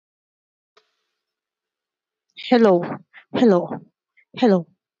Hello, hello, hello.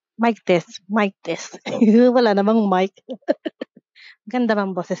 Mic test, mic test. Wala namang mic. Ganda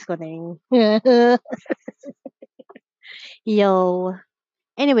ng boses ko, Neng. Yo.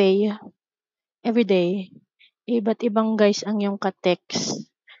 Anyway, everyday, iba't ibang guys ang yung ka-text.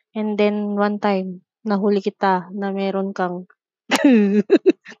 And then, one time, nahuli kita na meron kang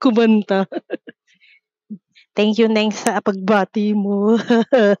kumanta. Thank you, Neng, sa pagbati mo.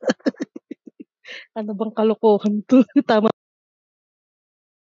 Ano bang kalokohan to? Tama.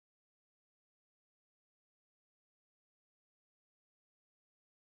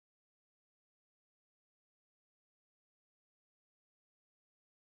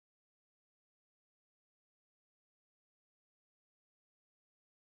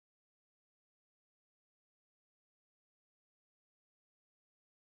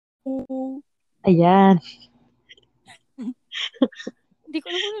 Oo. Ayan. Hindi ko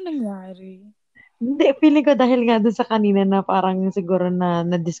alam kung ano nangyari. Hindi, feeling ko dahil nga dun sa kanina na parang siguro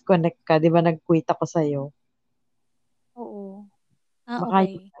na-disconnect ka, di ba nag-quit ako sa'yo. Oo. Baka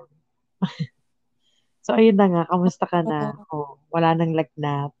yun. Okey. So, ayun na nga, kamusta ka na? Oo. Oh, wala nang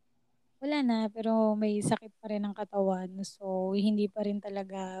lagnat. Wala na, pero may sakit pa rin ang katawan. So, hindi pa rin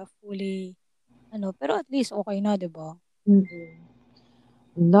talaga fully ano, pero at least okey na, 'di ba? Mm.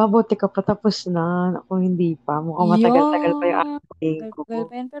 Buti ka pa tapos na. Ako hindi pa. Mukhang matagal-tagal pa yung acting ko. Tagal-tagal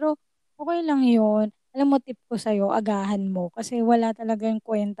pa 'yan, pero okey lang 'yun. Alam mo tip ko sa'yo, agahan mo kasi wala talagang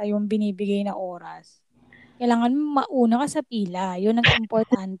kuwenta yung binibigay na oras. Kailangan mauna ka sa pila, 'yun ang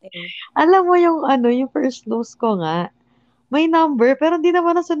importante. Alam mo yung ano, yung first dose ko nga, may number, pero hindi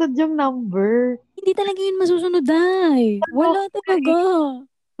naman nasunod yung number. Hindi talaga 'yun masusunod, Day, Ano, wala talaga.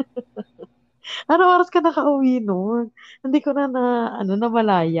 anong oras ka nakauwi nun? Hindi ko ano,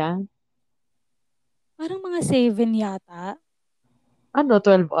 namalaya. Parang mga 7 yata. Ano,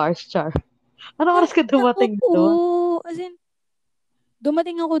 12 hours, char. Anong oras ka dumating doon? Oo, as in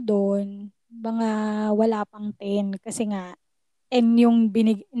dumating ako dun mga wala pang 10 kasi nga 10 yung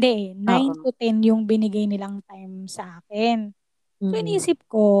hindi, 9 Oo. to 10 yung binigay nilang time sa akin. So Mm, iniisip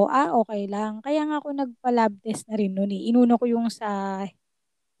ko, okey lang. Kaya nga ako nagpa-lab test na rin nun, eh. Inuna ko yung sa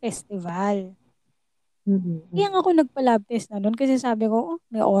festival. mm, Kaya nga mm. ako nagpa-lab test na nun kasi sabi ko,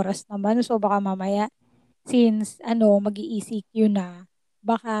 may oras naman so baka mamaya since ano mag-e-ECQ na,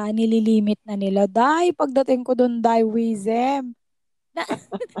 baka nililimit na nila. Day, pagdating ko dun, day, Wizem, na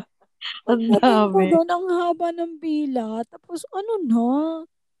Ang pagdating ko dami. dun ang haba ng pila tapos ano na,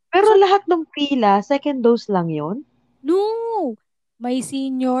 Pero sabi lahat ng pila, second dose lang yon. no, may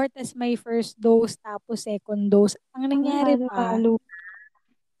senior tas may first dose tapos second dose. Halo-halo.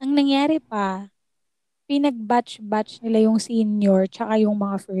 Ang nangyari pa, pinag-batch-batch nila yung senior tsaka yung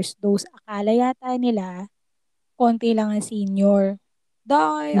mga first dose. Akala yata nila konti lang ang senior.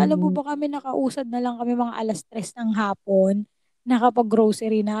 Day, alam mo Mm. ba kami nakausad na lang kami mga 3:00 ng hapon.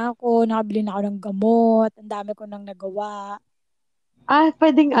 Nakapag-grocery na ako, nakabili na ako ng gamot, ang dami ko nang nagawa.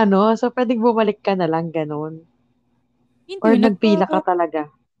 Pwedeng ano, so pwedeng bumalik ka na lang, ganun. Hindi, Or nagpila ka talaga.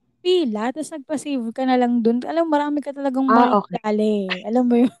 nagpapila ta's nagpa-save ka na lang dun. Alam mo marami ka talagang Okay. makikilala, eh. Alam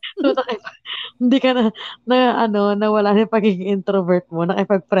mo yun? So, hindi ka ano, nawala na yung pagiging introvert mo,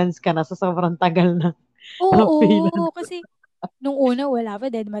 nakipag-friends ka na sa sobrang tagal na ng pila. Oo, kasi nung una wala pa,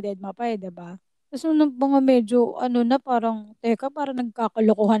 dedma-dedma pa, eh, 'di ba? Ta's nung mga medyo ano na parang, teka parang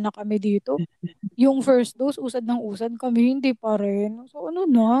nagkakalokohan na kami dito. Yung first dose usad ng usad, kami hindi pa rin. So ano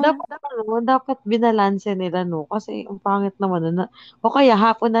na, Dapat ano, dapat binalanse nila 'no, kasi ang pangit naman nun na o kaya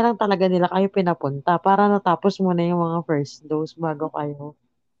hapon na lang talaga nila kayo pinapunta para natapos muna yung mga first dose bago kayo.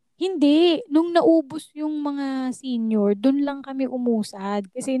 hindi, nung naubos yung mga senior dun lang kami umusad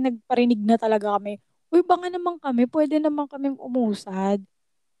kasi nagparinig na talaga kami, "Uy baka naman kami puwede naman kaming umusad."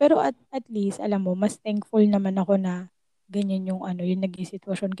 Pero at least alam mo mas thankful naman ako na ganyan yung ano, yung naging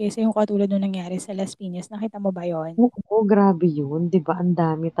sitwasyon kaysa yung katulad nung nangyari sa Las Piñas, nakita mo ba yun? Oo, grabe yun, 'di ba ang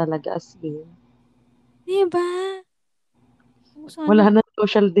dami talaga as in. 'Di ba? Kung sana Wala ng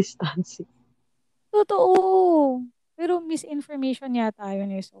social distancing. totoo. Pero misinformation yata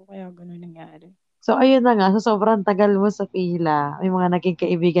yun, eh, so kaya gano'n nangyari. So ayun na nga, sa sobrang tagal mo sa pila, may mga naging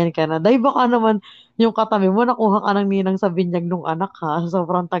kaibigan ka na. Dahil baka naman yung katabi mo nakuha ka ng ninang sa binyag nung anak ha, sa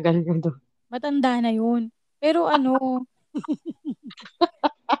sobrang tagal niyo dun. Matanda na yun. Pero ano,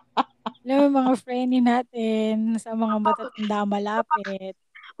 alam mo yung mga frenny natin sa mga matatanda malapit.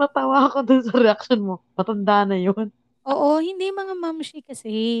 Natawa ako dun sa reaction mo, matanda na yun. Oo, hindi mga mamshi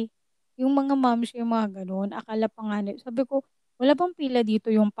kasi. Yung mga mamshi, yung mga gano'n, akala pa nga sabi ko, "Wala bang pila dito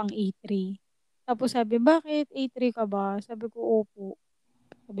yung pang A3?" Tapos sabi, "Bakit A3 ka ba?" Sabi ko, "Opo."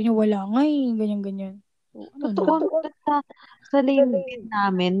 Sabi niya, "Wala nga, eh." Ganyan, ganyan. So, ano na. Totoo, dun sa lane din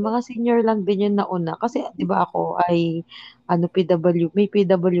namin, mga senior lang din yung nauna. Kasi, di ba ako ay, may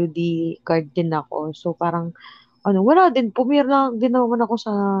PWD card din ako. So, parang, wala din, lang din naman ako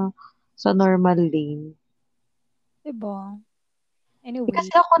sa normal lane. Diba? Eh, Anyway,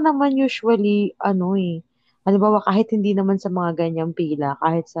 kasi ako naman usually, halimbawa kahit hindi naman sa mga ganyang pila,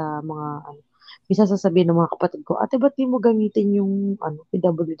 kahit sa mga, minsan sasabihin ng mga kapatid ko, ate, ba't di mo gamitin yung,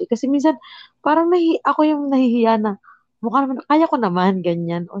 PWD? Kasi minsan, parang ako yung nahihiya na, mukha naman, kaya ko naman,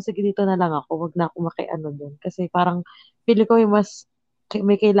 ganyan. O sige, dito na lang ako, wag na ako makiano doon. Kasi parang, pili ko yung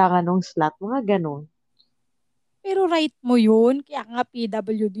may kailangan ng slot, mga ganon. pero right mo yun. Kaya nga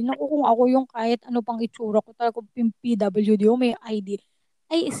PWD. Naku, kung ako yung kahit ano pang itsura ko talaga yung PWD o may ID.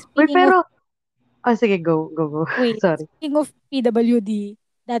 Ay, Uy, speaking of, pero, sige, go. wait, Sorry. speaking of PWD,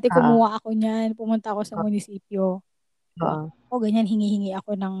 dati Ah, kumuha ako niyan, pumunta ako sa ah, munisipyo. Kumuha ah, ako, ganyan, hingi-hingi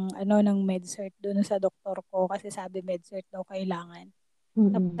ako ng med-cert doon sa doktor ko kasi sabi med-cert daw kailangan.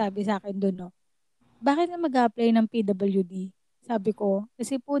 Tapos mm, sabi sa akin doon, no, bakit na mag-apply ng PWD? Sabi ko,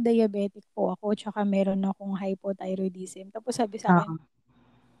 kasi po diabetic po ako, tsaka meron akong hypothyroidism. Tapos sabi sa akin, ah.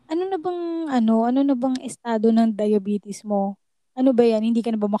 ano na bang estado ng diabetes mo? Ano ba yan? Hindi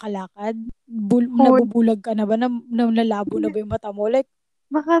ka na ba makalakad? Hoy, Nabubulag ka na ba? Nalabo na ba yung mata mo? Like,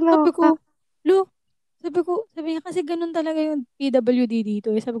 sabi nakaloka. ko, lo, sabi niya, kasi ganun talaga yung PWD dito.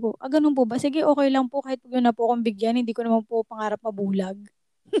 Eh. Sabi ko, ganun po ba? Sige, okay lang po, kahit wag na po akong bigyan, hindi ko naman po pangarap mabulag.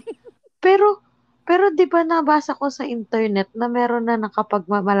 Pero, pero 'di ba nabasa ko sa internet na meron na kapag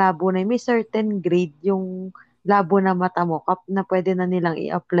malabo na, may certain grade yung labo na mata mo na pwede na nilang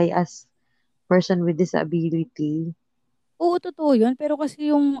i-apply as person with disability. Oo, totoo yun. Pero kasi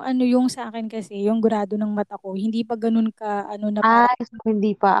yung sa akin kasi, yung grado ng mata ko, hindi pa ganun ka, na para, So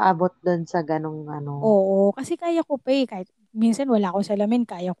hindi pa abot doon sa ganong ano. oo, kasi kaya ko pa eh. Kahit minsan wala akong salamin,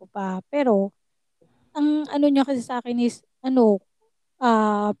 kaya ko pa. Pero, ang ano niya kasi sa akin is,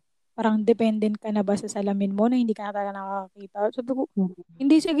 ah, parang dependent ka na ba sa salamin mo na hindi ka na talaga nakakakita. Sabi ko, Mm.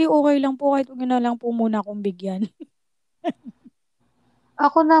 hindi, sige, okay lang po, kahit huwag niyo na lang po muna akong bigyan.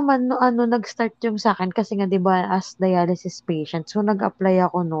 Ako naman no nag-start yung sa'kin kasi nga 'di ba as dialysis patient, so nag-apply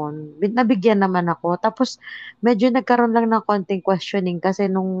ako no'n, nabigyan naman ako. Tapos medyo nagkaroon lang ng konting questioning kasi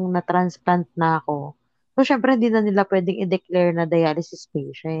nung na-transplant na ako. So siyempre hindi na nila puwedeng i-declare na dialysis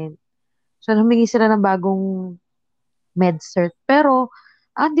patient. So humingi sila ng bagong med-cert pero,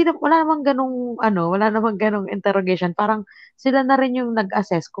 hindi na wala namang gano'ng interrogation. Parang sila na rin yung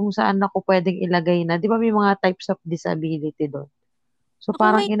nag-assess kung saan ako puwedeng ilagay na 'di ba may mga types of disability do'n. So Ako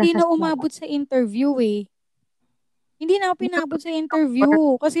nga parang hindi na in-assess nila. umabot sa interview eh. Hindi na ako pinabot sa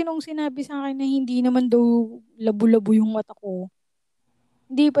interview. Kasi nung sinabi sa akin na hindi naman daw labo-labo yung mata ko,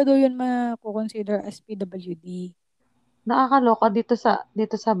 hindi pa daw yun mako-consider as PWD. Nakakaloka dito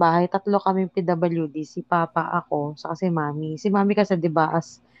sa bahay, tatlo kaming PWD, si papa, ako, saka si mami. Si mami kasi 'di ba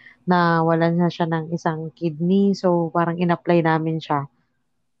nawalan na siya ng isang kidney, so parang in-apply namin siya.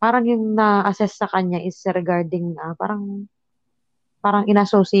 Parang yung na-assess sa kanya is regarding, parang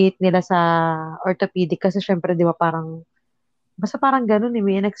in-associate nila sa orthopedic kasi siyempre 'di ba basta parang gano'n,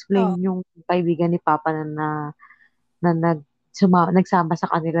 may Oo. in-explain yung kaibigan ni papa na nagsama sa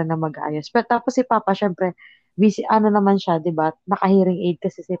kanila na mag-ayos. Pero tapos si papa siyempre busy naman siya 'di ba, naka-hearing aid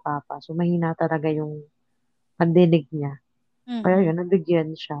kasi si papa, so mahina talaga yung pandinig niya. Kaya Mm. yun, nabigyan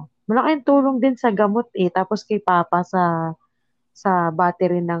siya. Malaking tulong din sa gamot, tapos kay papa sa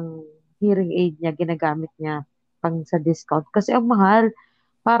battery ng hearing aid niya ginagamit niya pang sa discount. Kasi ang mahal,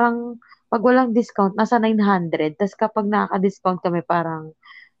 parang 'pag walang discount nasa 900 ta's kapag nakaka-discount kami parang,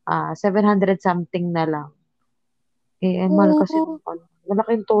 700 something na lang. Ang mahal kasi Oo, nung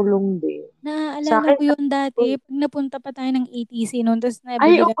malaking tulong din. naaalala Sa'kin ko yun dati. Pag napunta pa tayo ng ATC noon, tapos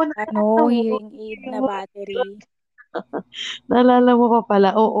ay, nabili ka oo, ng naalala mo, hearing aid na yung mga battery. naalala mo pa pala,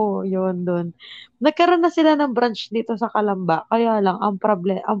 oo, yun dun. Nagkaroon na sila ng branch dito sa Kalamba, kaya lang ang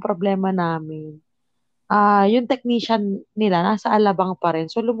problema namin, yung technician nila nasa Alabang pa rin,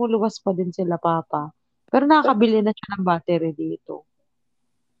 so lumuluwas pa din sila papa. Pero nakakabili na siya ng battery dito.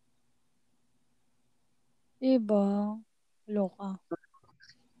 Diba? Loka.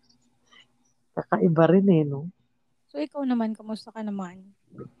 Kakaiba rin, 'no? So, ikaw naman, kamusta ka naman?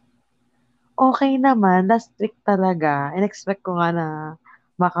 Okey naman, last week talaga in-expect ko nga na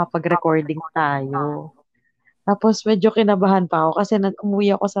makapag-recording tayo. Tapos medyo kinabahan pa ako kasi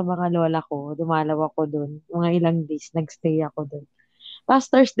umuwi ako sa mga lola ko, dumalaw ako dun, mga ilang days nag-stay ako dun. Last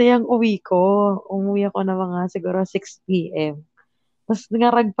Thursday ang uwi ko, umuwi ako ng mga siguro 6 PM. Tas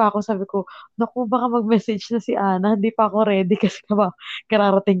nangarag pa ako, sabi ko, naku baka mag-message na si Ana, hindi pa ako ready kasi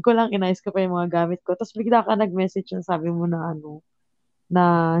kararating ko lang, inayos ko pa yung mga gamit ko, tas bigla ka nag-message na sabi mo na na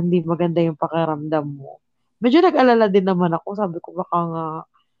hindi maganda yung pakiramdam mo. Medyo nag-alala din naman ako. Sabi ko baka nga,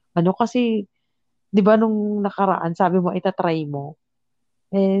 ano kasi, di ba nung nakaraan, sabi mo, itatry mo.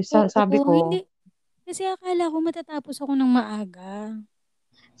 Sabi Oo, hindi. ko, Kasi akala ko matatapos ako ng maaga.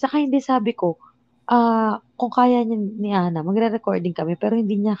 saka hindi sabi ko, kung kaya niya ni Ana, magre-recording kami, pero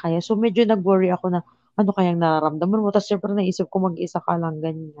hindi niya kaya. So, medyo nag-worry ako na, ano kayang nararamdaman mo? Tapos, syempre, naisip ko mag-isa ka lang,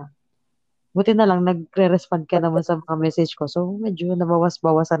 ganyan. Buti na lang, nagre-respond ka naman sa mga message ko. So, medyo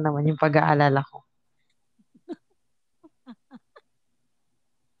nabawas-bawasan naman yung pag-aalala ko.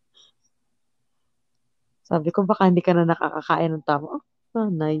 Sabi ko, baka hindi ka na nakakakain ng tama. Oh,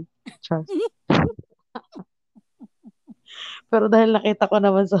 nanay. Trust. Pero dahil nakita ko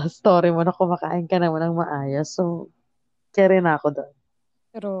naman sa story mo na kumakain ka naman ng maayos, so, carry na ako doon.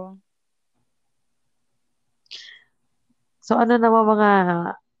 Pero, So, ano naman mga,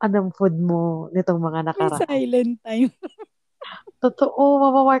 anong food mo nitong mga may nakaraan? silent time. Totoo,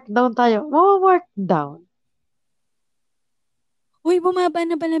 mama-mark down tayo. Mama-mark down. Uy, bumaba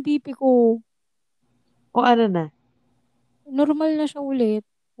na ba na BP ko? O ano na? Normal na siya ulit.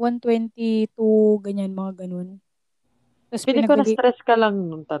 122, ganyan, mga ganun. Tapos Pili ko na-stress ka lang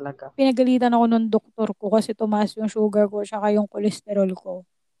nun talaga. pinagalitan ako ng doktor ko kasi tumaas yung sugar ko tsaka yung cholesterol ko.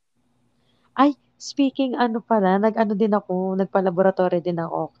 Ay, speaking ano pala, nag-ano din ako, nagpa-laboratory din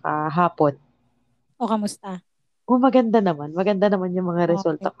ako kahapon. O, kamusta? Oh, maganda naman. Maganda naman yung mga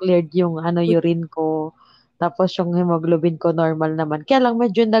resulta. Okay, Cleared yung good. urine ko. Tapos yung hemoglobin ko normal naman. Kaya lang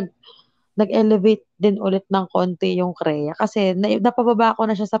medyo nag-elevate din ulit ng konti yung CREA. Kasi napababa ko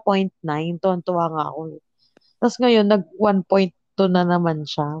na siya sa 0.9. Tuwan-tuwa nga ako. Tapos ngayon, nag 1.2 na naman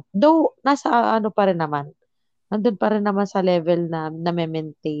siya. Though, nasa ano pa rin naman. Nandun pa rin naman sa level na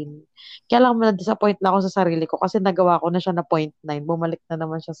maintain. Kaya lang na-disappoint na ako sa sarili ko kasi nagawa ko na siya na 0.9. Bumalik na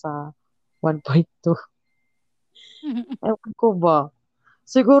naman siya sa 1.2. Ewan ko ba?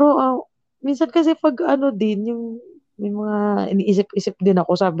 Siguro, minsan kasi pag ano din, yung may mga iniisip-isip din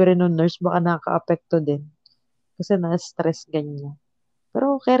ako, sabi rin ng nurse, baka nakaka-apekto din. Kasi na-stress ganyan.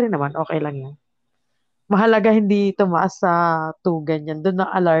 Pero okay rin naman, okay lang yan. Mahalaga hindi tumaas sa 2 ganyan. Doon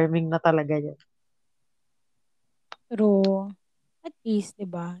na alarming na talaga yan. Pero, at least, di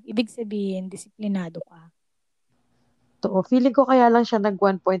ba? Ibig sabihin, disiplinado ka. To, feeling ko kaya lang siya nag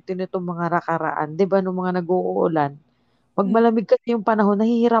 1.2 nitong mga nakaraan. 'Di ba nung mga nag-uulan? Pag Mm. malamig kasi yung panahon,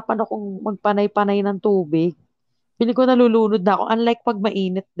 nahihirapan akong magpanay-panay ng tubig. Feeling ko nalulunod na ako. Unlike pag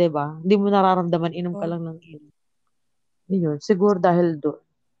mainit, 'di ba? Hindi mo nararamdaman, inom ka Oh, lang ng inom. Yun, siguro dahil doon.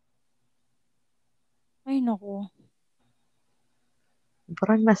 ay, naku.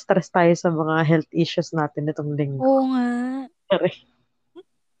 Parang na-stress tayo sa mga health issues natin itong linggo. Oo nga.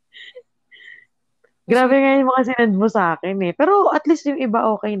 Grabe Kasi, nga yung mga sinend mo sa akin eh. Pero at least yung iba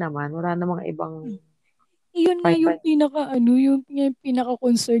okay naman. Wala namang ibang mm, iyon nga fight yung fight. yung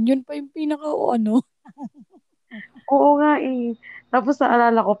pinaka-concern. Yun pa yung pinaka-ano. Oo nga eh. Tapos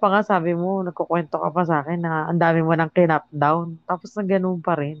naalala ko pa nga, sabi mo, nagkukwento ka pa sa akin na ang dami mo nang kinap down. Tapos na ganun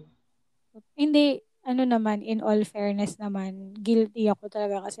pa rin. Hindi, ano naman, in all fairness naman, guilty ako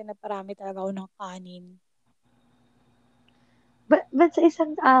talaga kasi naparami talaga ako ng kanin. Ba't sa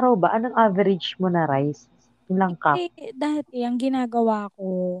isang araw ba, anong average mo na rice? Ilang cup? Kasi dati, ang ginagawa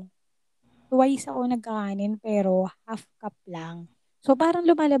ko, twice ako nagkakanin pero half cup lang. So parang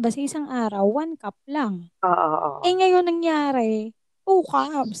lumalabas sa isang araw, 1 cup lang. Oo, oo, oo. Eh ngayon nangyari, 2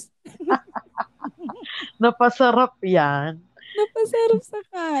 cups. Napasarap yan. Napasarap sa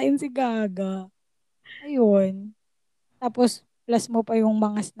kain si Gaga. Ayun. Tapos plus mo pa yung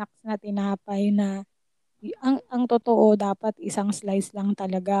mga snacks na tinapay na ang totoo dapat isang slice lang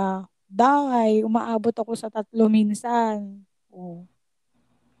talaga. Dahil umaabot ako sa 3 minsan. Oh.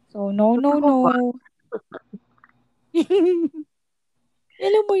 So no, no, Totoo ba? no.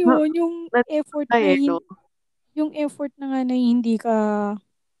 Alam mo Na, yun, yung effort na eh, no? yung effort na nga na hindi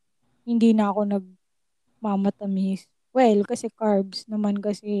na ako nagmamatamis. Well, kasi carbs naman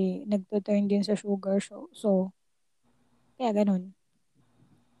kasi nagtuturn din sa sugar. So kaya ganun.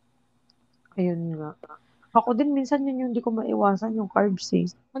 Ayun nga. Ako din, minsan yun yung hindi ko maiwasan, yung carbs eh.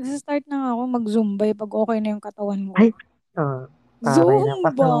 Magsa-start na nga ako mag-zumba pag okay na yung katawan ko. Ay, oh, taray na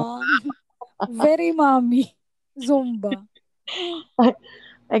pasama. Zumba! Very mommy. Zumba.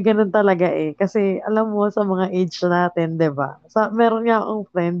 Ay, ganun talaga eh. Kasi alam mo sa mga age natin, 'di ba? Meron nga akong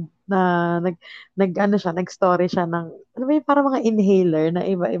friend na ano siya, nag-story siya ng ano ba yung parang mga inhaler na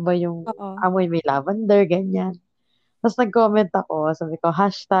iba-iba yung Oo. amoy, may lavender, ganyan. Tapos nag-comment ako, sabi ko,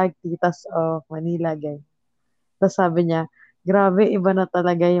 hashtag Titas of Manila, ganyan. Tapos sabi niya, grabe, iba na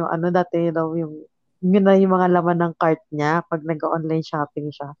talaga yung ano, dati daw yung, yun na yung mga laman ng cart niya pag nag-online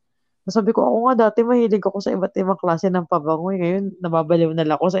shopping siya. Sabi ko, ako nga dati mahilig ako sa iba't ibang klase ng pabango. Ngayon, nababaliw na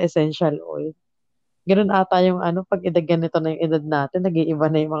lang ako sa essential oil. Ganun ata yung ano, pag edad ganito na yung edad natin, nag-iiba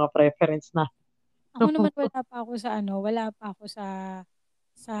na yung mga preference na. Ako naman wala pa ako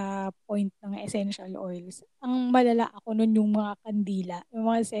sa point ng essential oils. Ang malala ako nun yung mga kandila, yung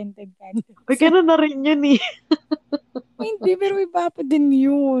mga scented Uy, candles. ganun na rin yun eh. Ay, hindi, pero iba pa din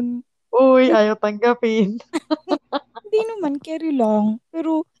yun. Uy, Like, ayaw tanggapin. hindi naman, carry lang.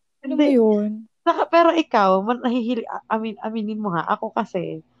 Pero, alam Hindi. mo yun, Pero ikaw, nahihilig, aminin mo ha, ako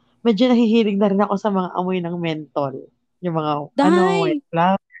kasi, medyo nahihilig na rin ako sa mga amoy ng mentol. Yung mga, ano, dahay, white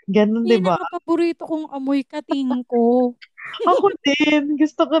flower. Ganun, di ba? pinaka-paborito kong amoy katingko. Ako din.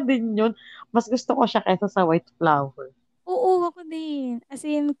 Gusto ko din yun. Mas gusto ko siya kaysa sa white flower. Oo, ako din. As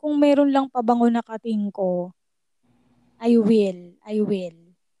in, kung meron lang pabango na katingko, I will.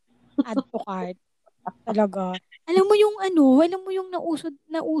 Add to cart. Talaga. Alam mo yung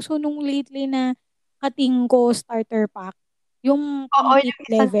nauso nung lately na Katingko starter pack? Yung Oo, pang 8 yung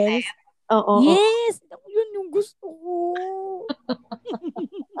isang levels? set. Oo, oo. Yes! Yun yung gusto ko.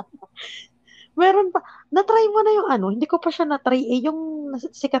 Meron pa. Na-try mo na yung ano, hindi ko pa siya na-try. Eh, yung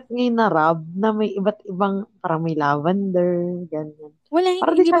sikat ngayon na rub na may iba't ibang, parang may lavender, ganyan. Wala,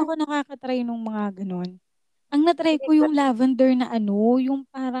 Parang di hindi siya, pa ako nakakatry nung mga ganun. Ang natry hindi ko ko, yung lavender na yung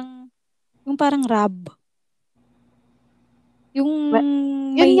parang rub. Yung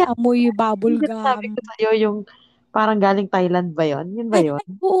yun may nga, amoy yung bubble sinasabi gum. ko sa'yo, yung parang galing Thailand ba yun? Yun ba Ay, yun?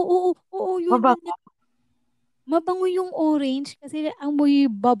 ay, oo, oo, oo, yun. Mabango. Mabango yung orange kasi amoy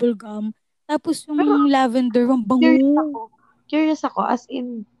bubble gum. Tapos Pero yung lavender, ang curious bango. ako. Curious ako, as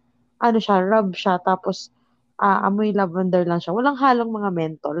in, ano siya, rub siya, tapos amoy lavender lang siya. Walang halong mga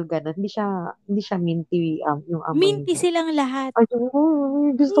mentol, ganun. Hindi siya minty yung amoy Minty niya. silang lahat. Ay,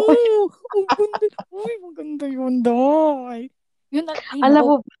 gusto ko yun. Oo, ang ganda. Uy, maganda yun, Day. Yun, ay Alam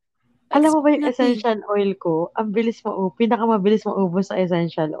nako, mo, alam mo ba pa-expect yung na to eh. essential oil ko? Pinakamabilis maubos sa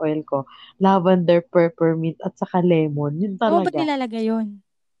essential oil ko. Lavender, peppermint, at saka lemon. Yun Saan mo ba talaga. nilalagay yun?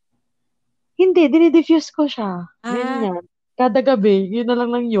 Hindi, dinidifuse ko siya. Ah, Ganyan. Kada gabi, yun na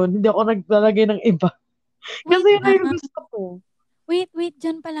lang yun. Hindi ako naglalagay ng iba. Kasi wait yun na yung lang. gusto ko. Wait,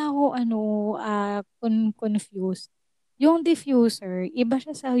 dyan pala ako, confused. Yung diffuser, iba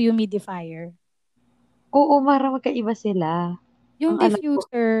siya sa humidifier. Oo, mara magkaiba sila. Yung Ang alam ko.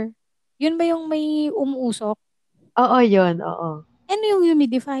 diffuser, yun ba yung may umuusok? Oo, yun. Oo. Ano yung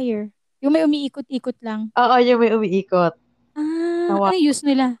humidifier? Yung may umiikot-ikot lang. Oo, yung may umiikot. Ano use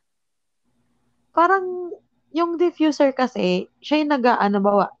nila? Parang, yung diffuser kasi, siya yung nag-aano,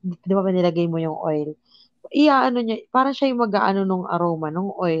 di ba nilagay mo yung oil? Iaano niya, parang siya yung mag-aano nung aroma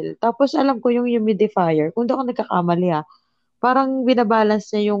nung oil. Tapos, alam ko yung humidifier, kung di ako nagkakamali parang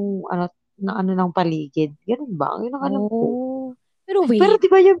binabalance niya yung, ano ng paligid. Ganun ba? Yun ang alam ko. Oh. Pero Pero wait, di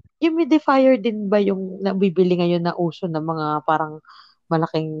ba yung humidifier din ba yung nabibili ngayon na uso ng mga parang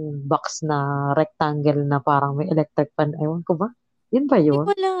malaking box na rectangle na parang may electric fan? Ewan ko ba? Yun ba hindi ko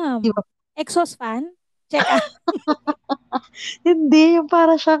yun? alam. Di ba? Exhaust fan? Check ah. Hindi, yung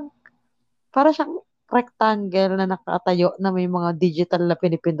para siyang rectangle na nakatayo na may mga digital na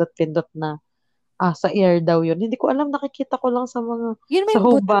pinipindot-pindot na sa air daw yun. Hindi ko alam, nakikita ko lang Yun ba sa yung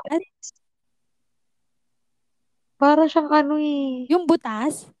home butas? body. Para siyang ano eh. Yung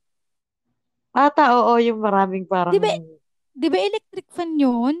butas? Oo, yung maraming Di parang, ba, di ba electric fan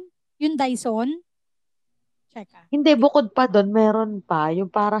yun? Yung Dyson? Check ah. hindi, bukod pa doon, meron pa, yung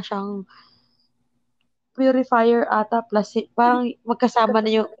para siyang purifier ata, plus, parang magkasama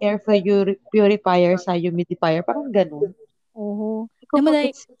na yung air purifier sa humidifier, parang ganun. Oo. Hindi ko Alam mo,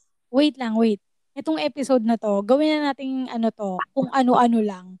 Day, mag-gets. wait lang, wait. Itong episode na to, gawin na nating ano to, kung ano-ano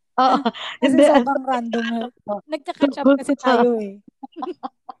lang. Oo, Ha? Kasi hindi, sobrang random na. Nagka-catch up tungkol to kasi sa, tayo eh.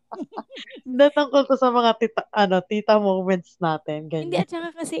 hindi, tungkol to sa mga tita moments natin, Hindi, ganyan. at saka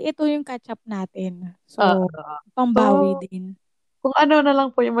kasi ito yung catch up natin. Ah, So, so, pambawi din. kung ano na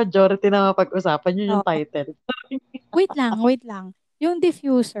lang po yung majority na mapag-usapan, yun yung Oo. title. Wait lang. Yung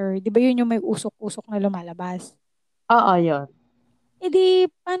diffuser, di ba yun yung may usok-usok na lumalabas? Oo, yun. E di,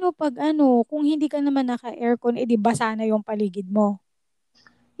 paano pag ano, kung hindi ka naman naka-aircon, e di basa na yung paligid mo.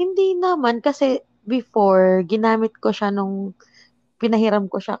 Hindi naman, kasi before, ginamit ko siya nung pinahiram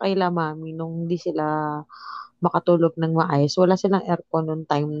ko siya kay la mami nung hindi sila makatulog ng maayos. Wala silang aircon nung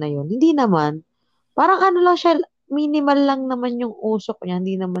time na yun. Hindi naman. Parang ano lang siya, minimal lang naman yung usok niya.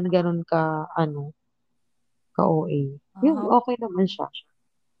 Hindi naman ganun ka OA. Yun, Ah, okay naman siya.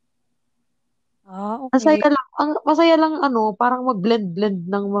 okay. Masaya lang parang mag-blend-blend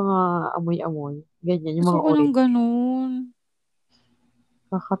ng mga amoy-amoy. Ganyan, yung Gusto mga ko oil. ng ganun.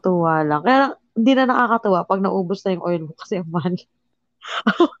 Nakakatuwa lang. Kaya hindi na nakakatuwa pag naubos na yung oil mo kasi ang mahal.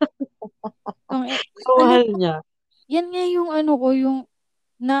 Ang, eh, Ang alam mahal mo, niya. yan nga yung ano ko, yung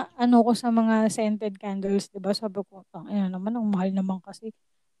na ano ko sa mga scented candles, 'di ba? Sabi ko, "Tangina naman, ang mahal naman kasi."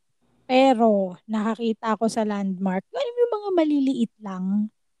 Pero nakakita ako sa Landmark, alam mo yung mga maliliit lang,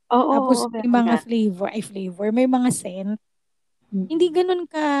 Oo, oo, tapos may meron mga nga. flavor, may mga scent. Hindi Mm. gano'n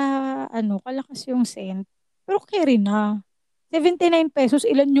kalakas yung scent, pero carry na. ₱79,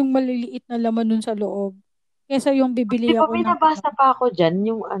 ilan yung maliliit na laman nun sa loob, kaysa yung 'Di bibili ba ako may ng nabasa pa ako diyan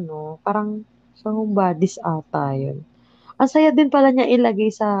yung parang sa Humabis ata yun. Ang saya din pala niya ilagay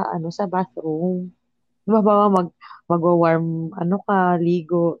sa sa bathroom. 'Di ba magwa-warm ka,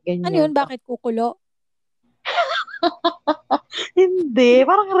 ligo, ano ganyan. yun, bakit kukulo? Hindi,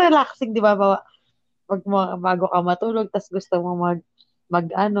 parang relaxing 'di ba, bago ka matulog ta's gusto mo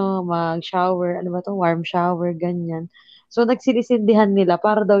mag-shower, ano ba 'to, warm shower, ganyan. So, nagsilisindihan nila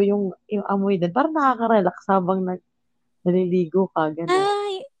para daw yung amoy din parang nakaka-relax habang naliligo ka, gano'n.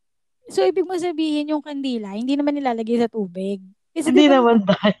 Ay, so ibig mo sabihin yung kandila hindi naman nilalagay sa tubig? Kasi 'di Hindi ba may naman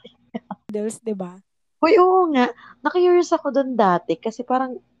dahil candles, 'di ba? uy, oo nga, na-curious ako dun dati kasi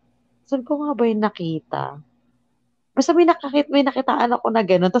parang saan ko nga ba yun nakita? Basta may nakitaan ako na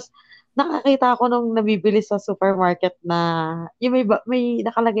gano'n ta's nakakita ako nung nabibili sa supermarket na yung may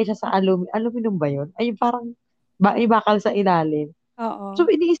nakalagay siya sa aluminum ba yun? Ay yung parang may bakal sa ilalim. So, Oo,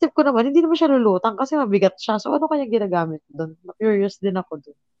 iniisip ko naman hindi naman siya lulutang kasi mabigat siya. So, ano kaya ginagamit dun? Na-curious din ako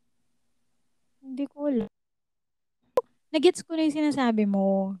dun. hindi ko alam. Na-gets ko na yung sinasabi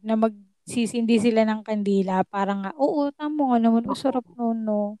mo na magsisindi sila ng kandila para nga oo, tama nga naman, ang sarap Oo. nun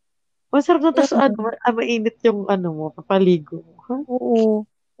 'no? Masarap na ta's Gano'n, mainit yung mo, papaligo mo. Ha? oo.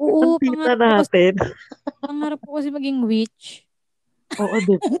 Oo, Ang tita natin. pangarap ko kasi maging witch. Oo,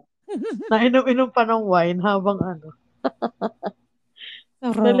 'di ba? Nainom-inom pa ng wine habang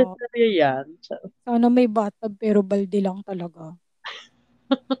Sarap. dali-dali yan. Sana may bathtub pero balde lang talaga.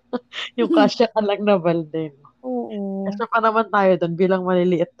 Yung kasya ka lang na balde, 'no? Oo, Kasya pa naman tayo dun bilang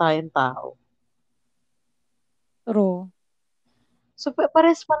maliliit tayong tao. true. So,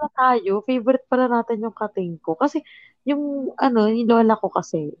 parehas pala tayo, favorite pala natin yung Katinko. Kasi yung lola ko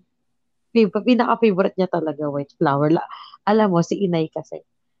kasi, pinaka-favorite niya talaga white flower. Alam mo, si inay kasi,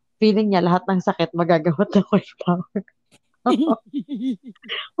 feeling niya lahat ng sakit magagamot ng white flower.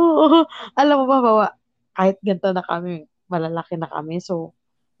 Oo. Alam mo ba, kahit ganito na kami, malalaki na kami, so,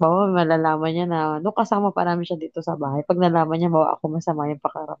 malalaman niya na, nung kasama pa namin siya dito sa bahay, pag nalaman niya, ako masama yung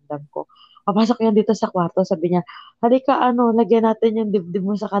pakaramdam ko. Papasok yan dito sa kwarto, sabi niya, halika, lagyan natin yung dibdib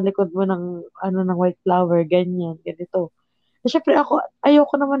mo sa kalikod mo ng white flower, ganyan, ganito. So, syempre ako,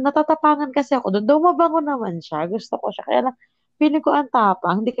 ayoko naman, natatapangan kasi ako doon. Though mabango naman siya, gusto ko siya. Kaya lang, feeling ko ang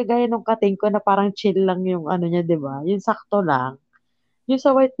tapang, hindi kagaya nung kating ko na parang chill lang yung niya, di ba? Yung sakto lang. Yung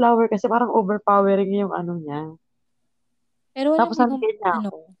sa white flower kasi parang overpowering yung niya. Pero alam Tapos mo yung nalagyan niya ano,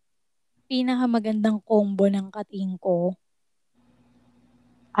 ako. pinakamagandang combo ng Katingko,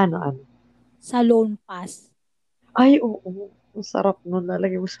 Ano? Salon Pass. Ay, oo. Ang sarap nun.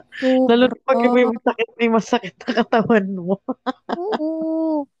 Lalagyan mo lalo Sobra. na pag may masakit na katawan mo.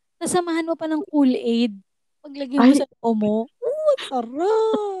 Oo. Nasamahan mo pa ng Kool-Aid. Paglagay mo Ay, sa noo mo, ang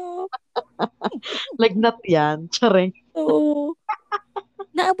sarap. lagnat yan. Charing. Oo.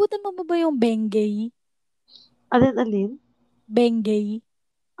 Naabutan mo ba yung Bengay? Alin? Bengay.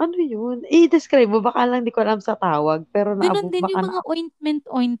 Ano yun? I-describe mo. Baka lang di ko alam sa tawag. Pero Ganun din baka yung mga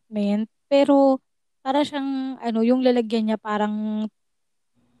ointment, pero para siyang yung lalagyan niya parang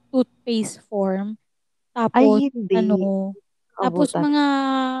toothpaste form. ay, Tapos hindi. ano, tapos Abutan. mga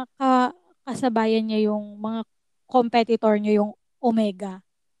kasabayan niya yung mga competitor niya yung Omega.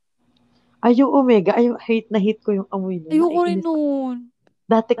 Ay, yung Omega. Ay, hate na hate ko yung amoy nun. Ayoko rin Naiinis ako. nun.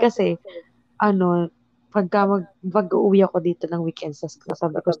 Dati kasi, ano, pag-uwi ako dito ng weekends,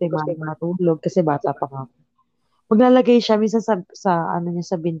 sabi ko sa mama matulog kasi bata pa nga ako. Maglalagay siya minsan niya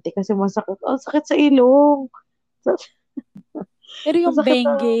sa binti kasi masakit. Ang sakit sa ilong. Pero Ang yung sakit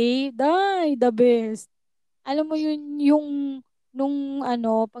sa Bengay, the best. Alam mo yun, yung nung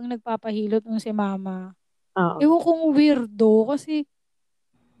pag nagpapahilot nung si mama. Oo. Ewan kong weirdo kasi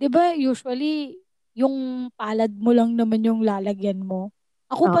 'di ba usually yung palad mo lang naman yung lalagyan mo.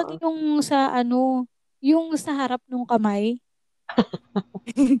 Ako pati Oo. yung sa harap nung kamay,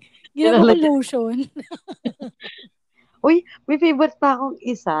 ginagawa ko Nilalagyan. lotion. Uy, may favorite pa akong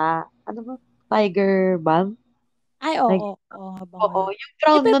isa. Ano ba? Tiger balm? Ay, Like, oo, oo, habang oo, nga. yung Eh,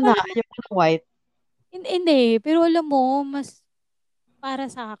 brown pero nun na, alam mo, yung white. hindi, pero alam mo, mas para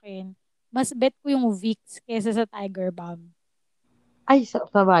sa akin, mas bet ko yung Vicks kesa sa Tiger Balm. Ay, sa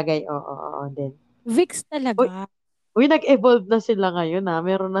bagay. Oo, din. Vicks Uy, talaga. nag-evolve na sila ngayon, ah.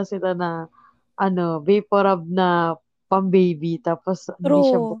 Meron na sila na, Vaporub na pang-baby tapos hindi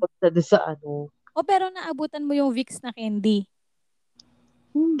siya True. bukod sa do'n sa ano. O pero naabutan mo yung Vicks na candy?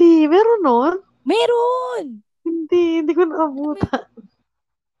 Hindi, meron nun? Meron! Hindi ko Alam mo yung naabutan.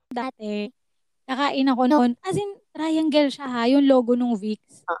 dati, kakain ako noon, as in, triangle siya ha, yung logo ng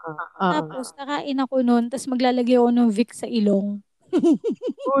Vicks. Oo, oo. Tapos, kakain ako noon, tapos maglalagay ako ng Vicks sa ilong.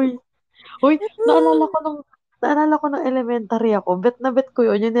 Uy, uy, naalala ko nung elementary ako, bet na bet ko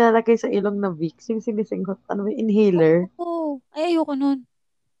yun, yung nilalagay sa ilong na Vicks, yung sinisinghot, ano ba, inhaler. Oo. Ay, ayoko nun.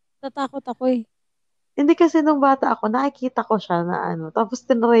 Tatakot ako eh. Hindi kasi nung bata ako, nakikita ko siya na ano, tapos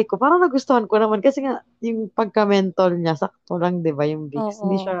tinry ko, parang nagustuhan ko naman kasi nga, yung pagka-mentol niya, sakto lang, di ba, yung Vicks,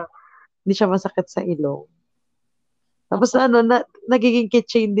 Oo. hindi siya masakit sa ilong. Tapos Oo. ano, nagiging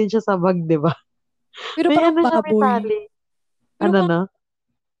keychain din siya sa bag, di ba? Pero May parang ano siya, may baboy. tali. Pero Ano parang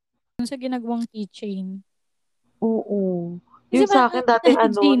na? sa ginagawang keychain. Oo. Kasi Yung sa parang akin ang dati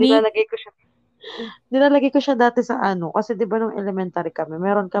ano, hygienic. nilalagay ko siya dati sa ano, kasi 'di ba nung elementary kami,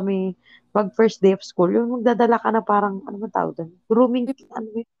 meron kami pag first day of school, yung magdadala ka na parang ano ba tawag doon? Grooming ano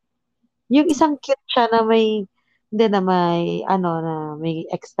ba yun? Yung isang kit siya na may hindi na may ano na may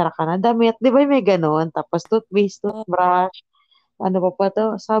extra ka na damit, 'di ba may gano'n? Tapos toothpaste, Oo. toothbrush, ano pa pa 'to,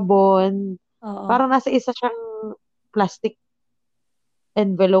 sabon. Oo. Parang nasa isa siyang plastic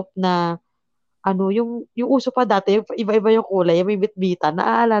envelope na ano, yung uso pa dati, yung iba-iba yung kulay, yung may bitbitan,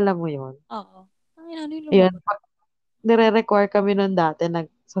 naaalala mo yun? Oo. Ang ano yung Ayun, lumabas. nire-require kami nun dati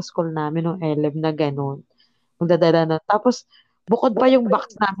sa school namin, nung ELEB na gano'n. Magdadala nun. Tapos, bukod pa yung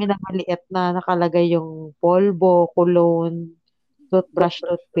box namin na maliit na nakalagay yung polvo, cologne, toothbrush,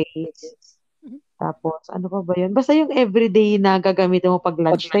 toothpaste. Tapos, ano pa ba yun? Basta yung everyday na gagamitin mo pag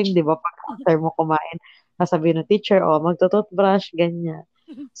lunchtime, di ba? Pag after mo kumain, sasabihin ng teacher, oh, magto-toothbrush, ganyan.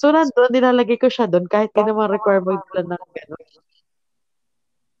 So, nandun, nilalagay ko siya doon kahit di naman require magdala ng gano'n.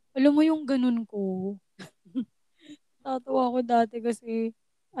 Alam mo yung ganun ko. Tatawa ako dati kasi,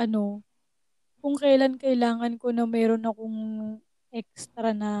 ano, kung kailan kailangan ko na meron akong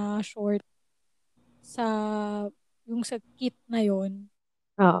extra na short sa, yung sa kit na yon.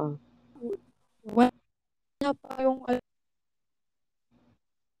 Oo. Wala pa yung,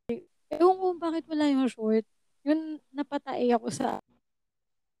 ewan ko bakit wala yung short. Yun, napatae ako sa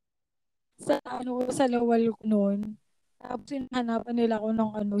lawal ko noon. Tapos hinahanapan nila ako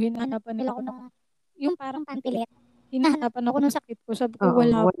ng hinahanapan nila ako ng, yung parang pantilit. Hinahanapan ako ng sakit ko. Sabi ko, Oo,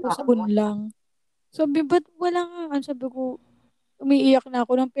 wala po, wala. sabon lang. Sabi, ba't wala nga? Sabi ko, umiiyak na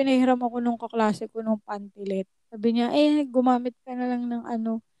ako nung pinahiram ako nung kaklase ko nung pantilit. Sabi niya, gumamit ka na lang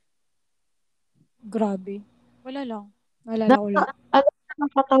ng grabe. Wala lang. Naalala ko lang. Alam mo,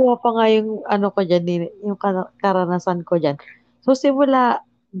 nakakatawa pa nga yung ano ko diyan, yung karanasan ko diyan. So, simula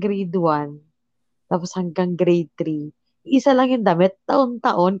grade 1, tapos hanggang grade 3, isa lang yung damit,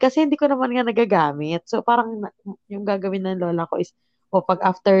 taon-taon, kasi hindi ko naman nga nagagamit. So, parang yung gagawin ng lola ko is, o pag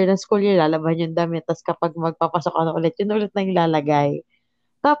after ng school year, lalaban yung damit, tapos kapag magpapasok ako ulit, yun ulit na yung lalagay.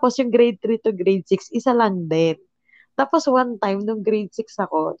 Tapos yung grade 3 to grade 6, isa lang din. Tapos one time, nung grade 6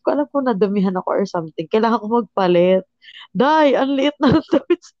 ako, di ko alam kung nadumihan ako or something, kailangan ko magpalit. Day, ang liit na ng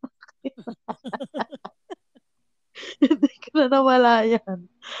damit sa akin. Hindi ko na namalayan.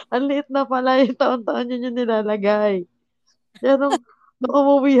 Ang liit na pala yung taon-taon yun yung nilalagay. Kaya nung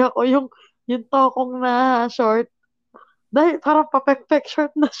umuwi ako, yung tokong na short, dahil parang papek-pek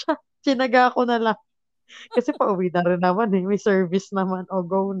short na siya. Sinaga ko na lang. Kasi pauwi na rin naman eh. May service naman. O,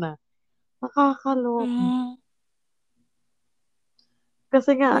 go na. Nakakaloka. Ah,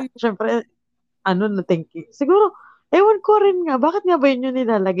 Kasi nga, ay, syempre, ano na thinking. Siguro, ewan ko rin nga, bakit nga ba yun yung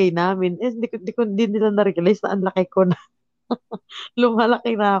nilalagay namin? Eh, di nila na-realize na ang laki ko na.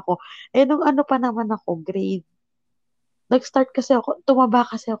 Lumalaki na ako. Eh, nung ano pa naman ako, nag-start kasi ako, tumaba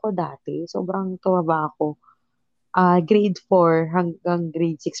kasi ako dati. Sobrang tumaba ako. Grade 4 hanggang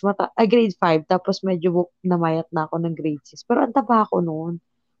grade 6. Grade 5, tapos medyo namayat na ako ng grade 6. Pero ang taba ako noon.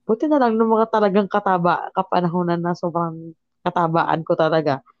 Buti na lang nung mga talagang kapanahonan na sobrang katabaan ko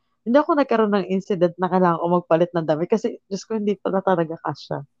talaga. Hindi ako nagkaroon ng incident na kailangan ko magpalit ng damit kasi Diyos ko hindi pala talaga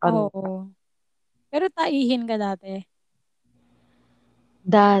kasya. Ano? oo. Pero taihin ka dati.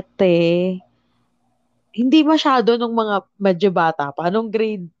 Dati, hindi masyado nung mga medyo bata pa. Nung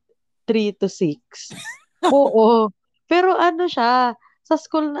grade 3 to 6. Oo. Pero ano siya, sa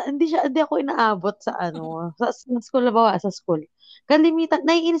school na, hindi ako inaabot sa ano, sa school na bawa sa school. Kalimitan,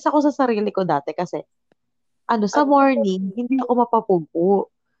 naiinis ako sa sarili ko dati kasi, ano, sa morning, hindi ako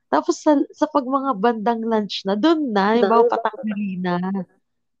mapapupo. Tapos sa pag mga bandang lunch na, dun na, yung bawa patanghali na,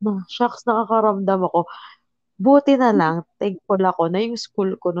 shucks, nakakaramdam ako. Buti na lang, thankful ako na yung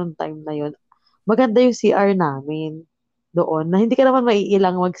school ko nung time na yun, maganda yung CR namin doon, na hindi ka naman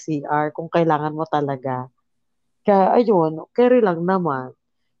maiilang mag-CR kung kailangan mo talaga. Kaya ayun, carry lang naman.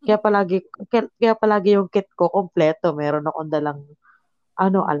 Kaya palagi yung kit ko kompleto. Meron akong dalang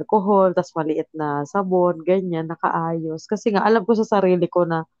alcohol, tas maliit na sabon, ganyan, nakaayos. Kasi nga, alam ko sa sarili ko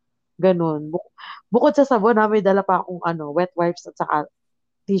na ganun. Bukod sa sabon, may dala pa akong wet wipes at saka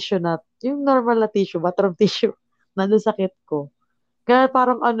tissue na, yung normal na tissue, bathroom tissue, nandun sa kit ko. Kaya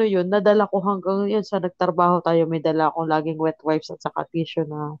parang yun, nadala ko hanggang yun sa nagtrabaho tayo, may dala akong laging wet wipes at saka tissue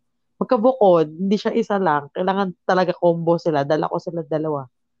na magkabukod, hindi siya isa lang. Kailangan talaga combo sila. Dala ko sila dalawa.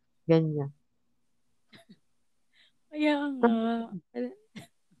 Ganyan. Kaya nga.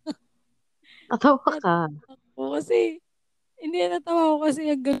 Natawa ka. Natawa ako kasi, hindi natawa ko kasi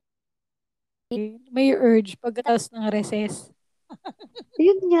yung ganun, may urge pagkatapos ng recess.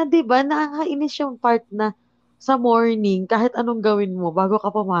 Yun nga, di ba? Nakakainis yung part na sa morning, kahit anong gawin mo bago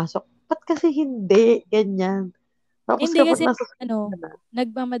ka pumasok. Ba't kasi hindi? Ganyan. Tapos Hindi kapag kasi, nasa school ka ano, na,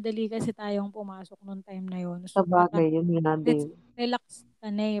 nagmamadali kasi tayong pumasok nung time na yun. sa So, parang bagay, yun nga din. relax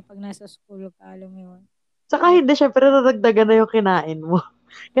ka na pag nasa school ka, alam mo yun. Saka Like, hindi, syempre nadagdagan na yung kinain mo.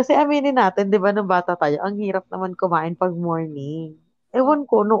 Kasi aminin natin, di ba, nung bata tayo, ang hirap naman kumain pag morning. oh, Ewan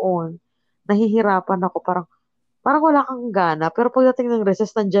ko noon, nahihirapan ako, parang wala kang gana. Pero pagdating ng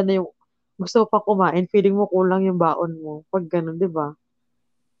recess, nandyan na yung gusto mo pa kumain, feeling mo kulang yung baon mo. Pag ganun, di ba?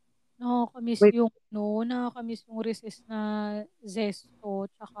 nakakamiss Wait, yung, no, nakakamiss yung recess na zesto,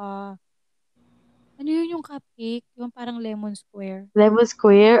 tsaka, ano yun yung cupcake? Yung parang lemon square. lemon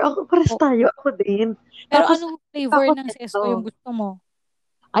square. Ako, pares tayo. Oo. Ako din. Pero Tapos, anong pa flavor ako ng sesto. zesto yung gusto mo?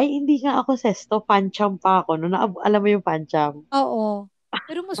 Ay, hindi nga ako sesto. Pancham pa ako. No? Alam mo yung pancham? Oo.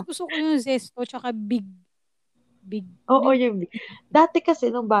 Pero mas gusto ko yung zesto, tsaka big, ano Oo, yung yung dati kasi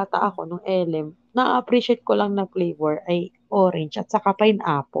nung bata big? ako, nung LM, na-appreciate ko lang na flavor ay orange at saka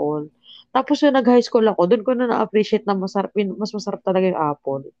pineapple. Tapos yung nag-high school ako, doon ko na na-appreciate na mas masarap talaga yung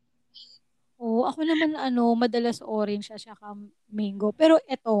apple. Oo, ako naman madalas orange at saka mango. Pero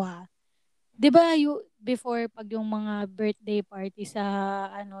eto 'di ba before pag yung mga birthday party sa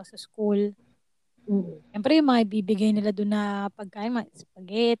sa school, Mm, siyempre yung mga ibibigay nila doon na pagkain, mga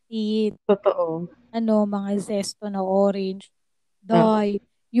spaghetti, totoo. mga zesto na orange, Oo. dahil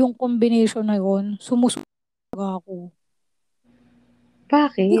yung combination na yun, sumusuga ako.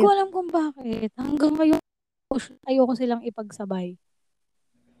 Hindi ko Bakit? alam kung bakit. Hanggang ngayon, ayoko silang ipagsabay.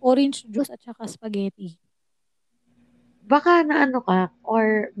 Orange juice at saka spaghetti. Baka na ano ka,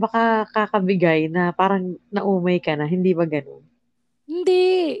 or baka kakabigay na parang naumay ka na, hindi ba ganun?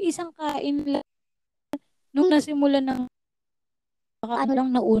 Hindi, isang kain lang. Nung nasimulan ng lang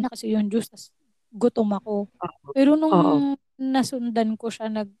nauna kasi yung juice, tas gutom ako. Oo. Pero nung Oo. nasundan ko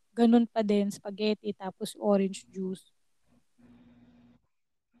siya, ganun pa din, spaghetti, tapos orange juice.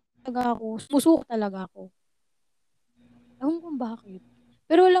 Sumusuko talaga ako. Ewan kung bakit.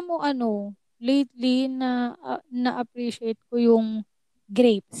 Pero alam mo lately na-appreciate ko yung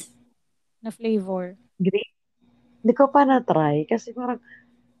grapes na flavor. Grape? Hindi ko pa na-try kasi parang,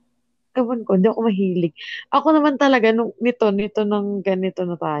 ewan ko, hindi ako mahilig. Ako naman talaga, nito nung ganito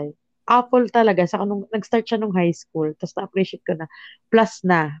na tayo. Apple talaga. Saka nung nag-start siya nung high school, tapos na-appreciate ko na, plus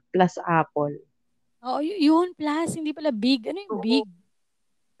apple. Oo, yun, plus, hindi pala big. Ano yung Oo. big?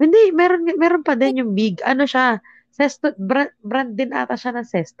 Hindi, meron pa Like, din yung big. Ano siya, Sesto, brand din ata siya ng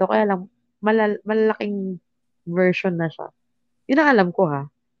Sesto, kaya lang, malalaking version na siya. Yun ang alam ko ha.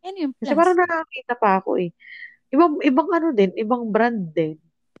 ano yung Kasi parang plus? nakakita pa ako eh. Ibang ano din, ibang brand din.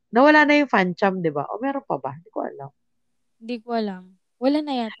 Nawala na yung Fancham, di ba? O meron pa ba? Hindi ko alam. Hindi ko alam. Wala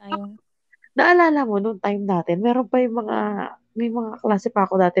na yata yun. Naalala mo, nung time natin, meron pa may mga klase pa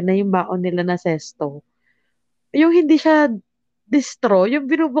ako dati na yung baon nila na sesto. Yung hindi siya distro, yung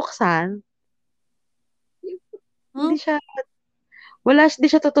binubuksan, yung Huh? hindi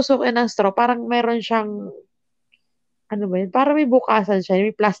siya tutusukin ng straw. Parang meron siyang, ano ba yun? Parang may bukasan siya.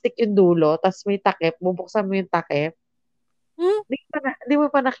 May plastic yung dulo, tapos may takip. Bubuksan mo yung takip. Hmm? Di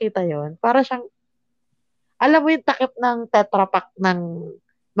mo pa nakita yon. Para siyang, alam mo yung takip ng Tetra Pak ng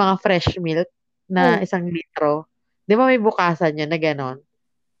mga fresh milk na Oh, 1 litro? Di ba may bukasan yun na gano'n?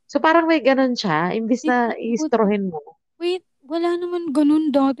 So parang may gano'n siya, imbis di na ko, i-strawin mo. wait, wala naman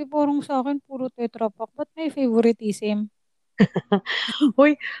ganun dati. Parang sa akin, puro Tetra Pak. Ba't may favoritism?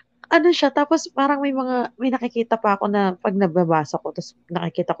 Hoy, ano siya, tapos parang may nakikita pa ako na pag nababasa ko, tapos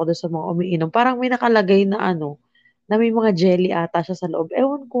nakikita ko doon sa mga umiinom, parang may nakalagay na na may mga jelly ata siya sa loob.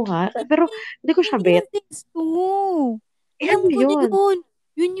 Ewan ko ha, pero Hindi, hindi ko siya hindi bet. yung testo. Eh Alam ano ko na yun? yun.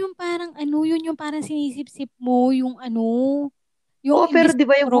 Yun yung parang sinisip-sip mo, yung Oo, pero imbis di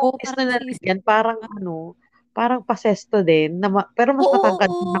ba yung straw, hugis parang na sinisip. lalagyan, parang pasesto din, pero mas Oo, oo, matangkad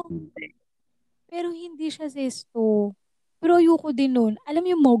din na oo. konti. Pero hindi siya zesto. Pero ayoko din nun. Alam mo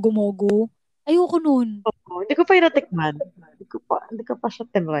yung mogo-mogo? Ayoko nun. Oo, hindi ko pa yun natikman. Hindi ko pa siya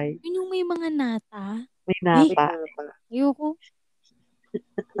tinry. Yun yung may mga nata. May Eh, nata. ayoko.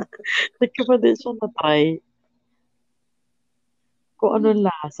 Hindi ko pa din siya na-try. Kung Hmm, anong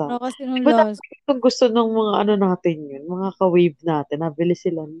lasa. wala kasi Di nung ba last. dati itong gusto ng mga ano natin yun, mga ka-wave natin, nabili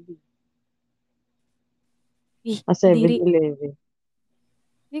sila sa Hindi rin. 7-Eleven.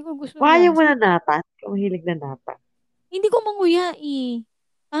 Hindi ko gusto yung Ayaw mo last. na nata? Hindi ka mahilig na nata? Hindi ko manguya eh.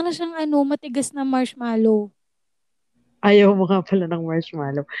 Para siyang matigas na marshmallow. Ayaw mo nga pala ng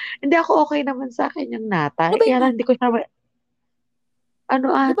marshmallow. Hindi ako okay naman sa akin yung nata. Ano ba Kaya yung lang hindi nata? ko siya, ano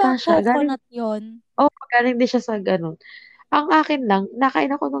Di ba ata siya, galing, coconut yon? oh, galing din siya sa ganun. Ang akin lang,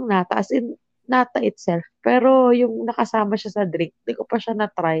 nakain ako ng nata, as in, nata itself. Pero yung nakasama siya sa drink, hindi ko pa siya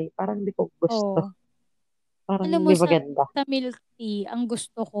na-try. Parang hindi ko gusto. Oo. Parang Alam mo, hindi maganda. sa milk tea, ang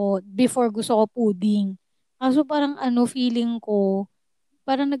gusto ko, before gusto ko pudding. Kaso parang feeling ko,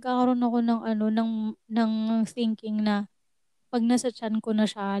 parang nagkakaroon ako ng ng thinking na pag nasa tiyan ko na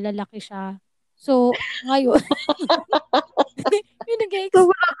siya, lalaki siya. So, ngayon, yung Saan nag-ex,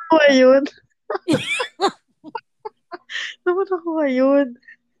 mo nakuha yun? Saan mo nakuha yun?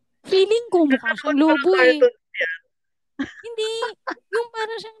 feeling ko mukha siyang Magkaroon lobo tayo eh. dun. Hindi. Yung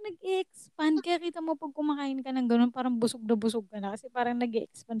parang siyang nag-expand. Kaya kita mo pag kumakain ka ng ganun, parang busog na busog ka na. Kasi parang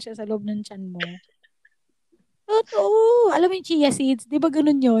nag-expand siya sa loob ng tiyan mo. Totoo. Alam mo yung chia seeds, di ba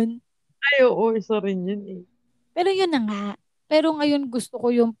ganun yun? Ay, oo, isa rin yun eh. Pero yun na nga. Pero ngayon gusto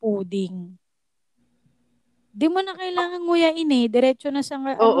ko yung pudding. Di mo na kailangan nguyain eh. Diretso na sa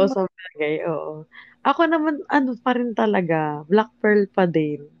Oo, sa bagay, oo. Ako naman, ano pa rin talaga, Black Pearl pa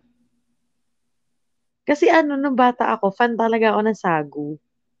din. Kasi ano, nung bata ako, fan talaga ako ng sagu.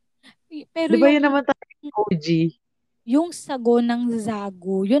 pero Di ba yun naman talaga yung OG? yung sago ng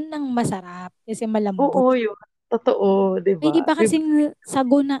zago, yun ang masarap kasi Oo, malambot. yun. Totoo, di May ba? iba kasing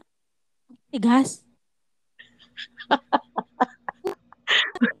sago na tigas.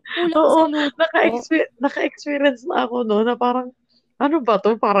 Kulang Oo, sa luto. naka-experience na ako no, na parang, ano ba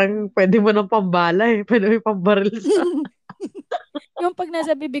to? Parang pwede mo ng pambala eh. Pwede mo yung pambaril sa, Yung pag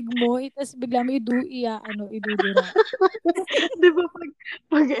nasa bibig mo, itas bigla mo idudura. di ba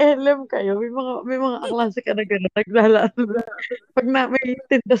pag LM kayo, may mga aklase ka na gano'n, naglalaan na. Pag may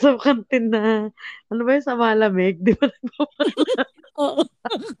tinda sa kantin na, ano ba yun, sa malamig, di ba Oo.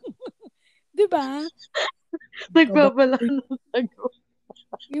 'Di ba? nagbabala ng sago?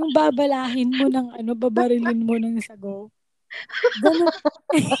 Yung babalahin mo ng babarilin mo ng sago. Ganun.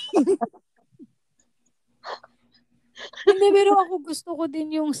 Hindi, pero ako gusto ko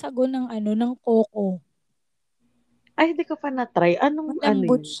din yung sago ng ng coco. Ay, hindi ko pa na-try. Anong ano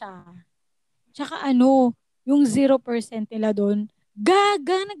Malambot yun? siya. Tsaka yung 0% nila doon.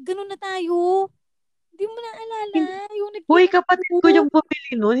 Gaga, nagganon na tayo. Hindi mo na alala. Yung Hoy, nag-limang kapatid ko po. yung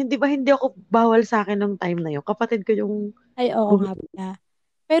bumili nun. Hindi ba hindi ako bawal sa akin nung time na yun? Kapatid ko yung Ay, oo nga bumili. pala.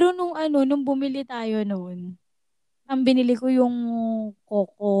 Pero nung bumili tayo noon, ang binili ko yung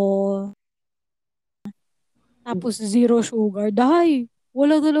coco, tapos zero sugar. Dahil,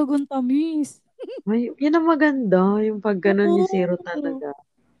 wala talagang tamis. Ay, yun ang maganda. Yung pag ganun, yung zero Oo. talaga.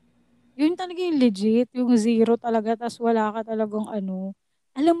 Yun talaga yung legit, yung zero talaga, tas wala ka talagang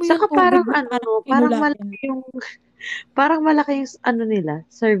Alam mo yung Saka tubig parang mo ano, parang parang kinulatin. malaki yung, parang malaki yung ano nila,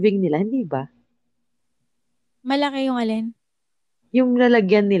 serving nila, hindi ba? Malaki yung alin? Yung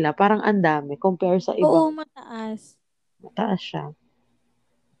lalagyan nila, parang ang dami compare sa Oo, ibang mataas. mataas siya.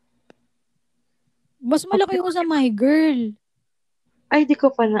 Mas malaki yung sa My Girl. Ay, di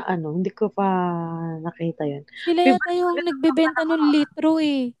ko pa na ano, hindi ko pa nakita yun. Sila May yata yung nagbebenta ng litro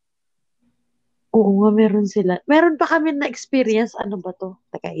eh. Oo nga, meron sila. Meron pa kami na experience. Ano ba to?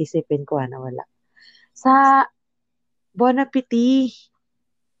 Teka, isipin ko, wala. Sa Bon Appetit.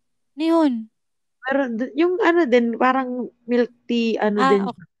 Ano yun? Meron yung ano din, parang milk tea, ano din.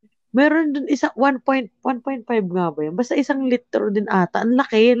 Ah, okay. Meron dun isa, 1.5 nga ba yun? Basta isang litro din ata. Ang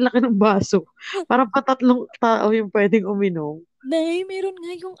laki ng baso. Parang patatlong tao yung pwedeng uminom. Nay, meron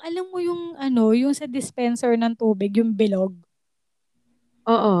nga yung, alam mo yung yung sa dispenser ng tubig, yung bilog.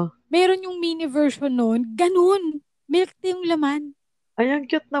 Oo. Meron yung mini version nun. Ganun. Milk tea yung laman. Ay, ang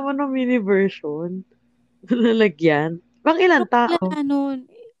cute naman ng mini version. Lalagyan. Pang Pero ilang kailan tao?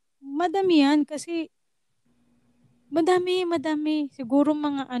 madami yan kasi madami, madami. Siguro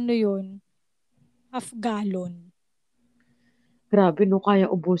mga yun, half gallon. Grabe, no,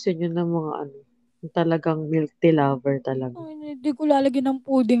 kaya ubusin yun ng mga ano. Yung talagang milk tea lover talaga. Ay, hindi ko lalagyan ng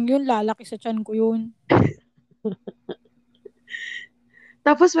pudding yun. Lalaki sa tiyan ko yun.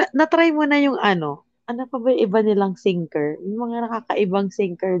 Tapos, na-try mo na yung ano pa ba yung iba nilang sinker? Yung mga nakakaibang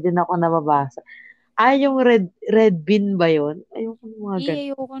sinker din ako nababasa. Ay, yung red bean ba yun? Ayoko ng mga ganun.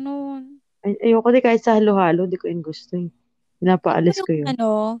 Ayoko nun. Ayoko din kahit sa halo-halo, di ko yun gusto eh. Gusto mo Pinapaalis ko yung yun.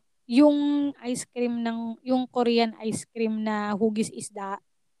 yung ice cream yung Korean ice cream na hugis isda,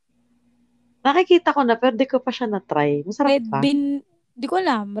 Nakikita ko na, pero di ko pa siya na-try. Masarap red ba? bean, di ko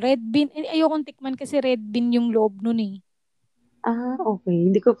alam, red bean, ayokong tikman kasi red bean yung loob nun eh. Okay.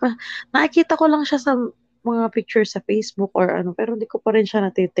 Hindi ko pa, nakikita ko lang siya sa mga picture sa Facebook or ano, pero hindi ko pa rin siya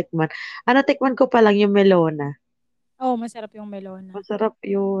natitikman. Natikman ko pa lang yung melona. Oo, masarap yung melona. Masarap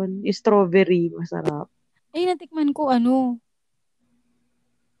yun. Yung strawberry, masarap. Ay, natikman ko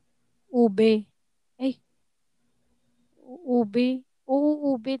ube. Ay, ube.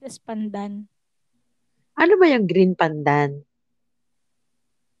 Oo, ube, tas pandan. Ano ba yung green pandan?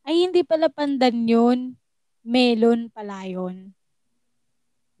 Ay, hindi pala pandan yun. Melon pala yun.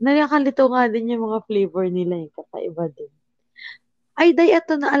 Nakakalito nga din yung mga flavor nila eh. Kakaiba din. Ay, day,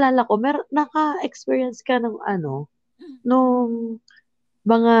 eto naalala ko. Naka-experience ka ng ano, nung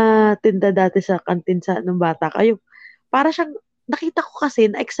mga tinda dati sa kantin sa nung bata ka. Yung, para siyang, nakita ko kasi,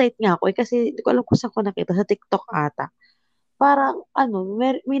 na-excite nga ako eh, kasi hindi ko alam kung saan ko nakita, sa TikTok ata. Parang,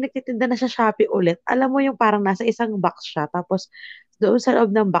 may nagtitinda na sa Shopee ulit. Alam mo yung parang nasa isang box siya, tapos doon sa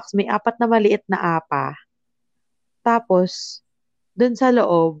loob ng box, may apat na maliit na apa. Tapos, doon sa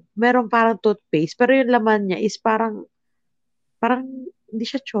loob, meron parang toothpaste, pero yung laman niya is parang, hindi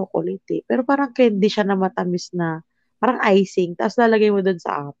siya chocolate eh. Pero parang candy siya na matamis na, parang icing. Tapos lalagay mo doon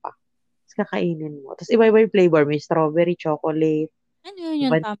sa apa. Tapos kakainin mo. Tapos iba-iba yung flavor. May strawberry, chocolate, Ano yun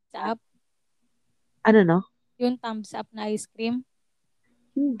yung thumbs vanilla. up? Ano no? Yung thumbs up na ice cream?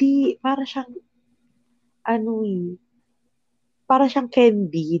 Hindi. Para siyang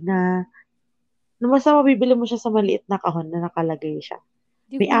candy na basta mabibili mo siya sa maliit na kahon na nakalagay siya.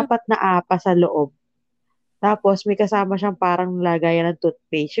 Di May ko na, apat na apa sa loob. Tapos may kasama siyang parang lagayan ng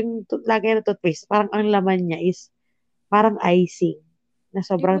toothpaste. Yung lagayan ng toothpaste, parang ang laman niya is parang icing na di ko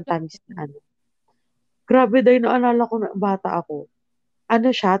sobrang na. tamis na ano. Grabe daw yung naalala ko na bata ako. Ano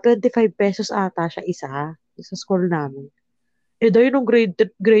siya, 25 pesos ata siya isa sa school namin. Dahil nung grade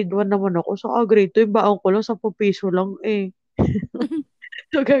 1 naman ako, so grade 2, yung baon ko lang, 10 piso lang eh.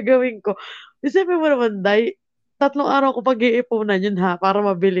 So gagawin ko. Isipin mo naman, Day, 3 araw ko pag-iipunan yun ha, para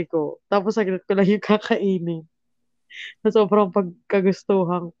mabili ko. Tapos saglit ko lang yung kakainin. Na sobrang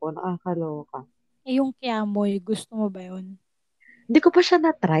pagkagustuhan ko, nakakaloka. Yung kiamoy, gusto mo ba yun? Hindi ko pa siya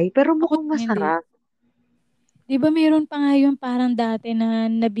na-try, pero Ako mukhang din hindi. masarap. Di ba mayroon pa nga yung parang dati na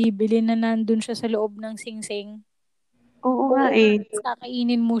nabibili na nandun siya sa loob ng singsing? Oo nga eh. Tapos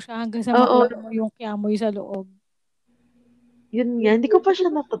kakainin mo siya hanggang sa Oo, mawala mo yung kiamoy sa loob. yun nga. Hindi ko pa siya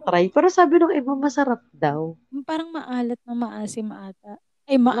natatry. Pero sabi nung iba, masarap daw. Yung parang maalat na maasim ata.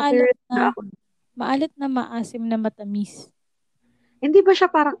 Ay, Na-curious na ako. maalat na maasim na matamis. Hindi ba siya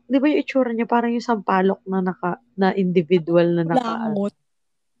parang, di ba yung itsura niya parang yung sampalok na Tapos individual na kulangot.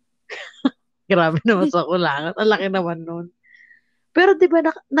 grabe naman sa kulangat. Ang laki naman nun. Pero di ba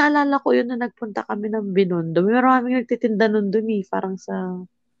naalala ko yun na nagpunta kami ng Binondo. May maraming nagtitinda nun dun eh. Parang sa,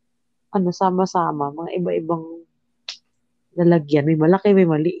 sama-sama. Mga iba-ibang lalagyan. May malaki, may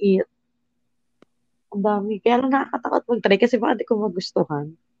maliit. Ang dami. Kaya lang nakakatakot mag-try kasi baka di ko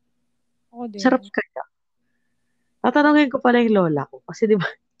magustuhan. Ako Sarap din. kaya. Tatanungin ko pala yung lola ko. Kasi di ba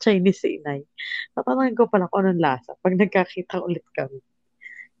Chinese si inay. Tatanungin ko pala kung anong lasa pag nagkakita ulit kami.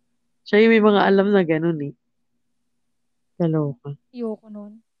 Siya yung may mga alam na ganun eh. Kaloka. Ayoko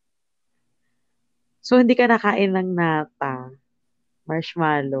nun. So, hindi ka nakain ng nata,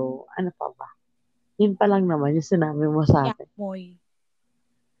 marshmallow, ano pa ba? Yun pa lang naman yung sinabi mo sa akin. Kiamoy.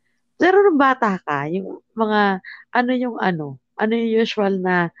 Pero nung bata ka, yung mga, ano yung usual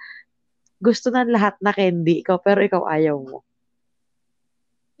na gusto ng lahat na candy, pero ikaw ayaw mo.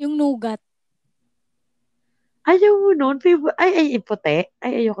 Yung nougat. Ayaw mo nun? Ay, puti?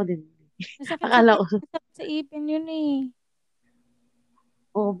 Ay, ayoko din. Akala ko, Masakit sa ipin yun eh.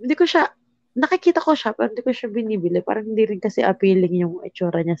 hindi ko siya, nakikita ko siya, pero hindi ko siya binibili. Parang hindi rin kasi appealing yung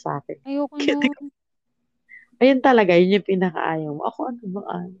itsura niya sa akin. Ayoko Kaya nun. ayun talaga, yun yung pinakaayaw mo. Ako ano ba,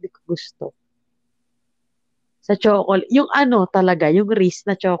 hindi ko gusto. Sa chocolate, yung talaga, yung Reese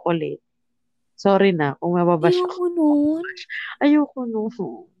na chocolate. Sorry na, kung mababash ako. Ayoko nun. Ayoko no.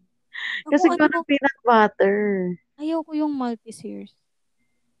 Ako Kasi gawa ng peanut butter. ayoko yung multi-sears.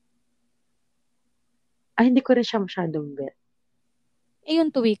 Ay, hindi ko rin siya masyadong bet. Eh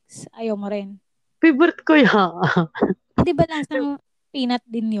yung Twix, ayaw mo rin. Favorite ko yan. Hindi ba lasang peanut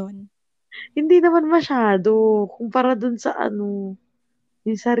din yun? Hindi naman masyado. Kumpara dun sa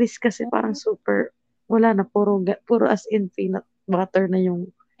yung sa Reese kasi parang Oh, super, wala na, puro as in peanut butter na yung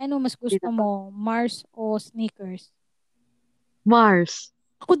ano mas gusto peanut. mo? Mars o Snickers? Mars.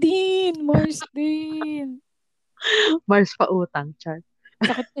 Ako din! Mars din! Mars pa utang, char.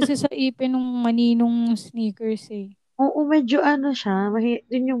 Sakit kasi sa ipin nung maninong sneakers eh. Oo, medyo ano siya,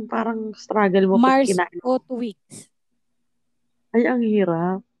 yun yung parang struggle mo pag Mars kinain mo. o Twix. Ay, ang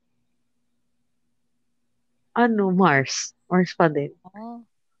hirap. Ano, Mars. Mars pa din. Oh.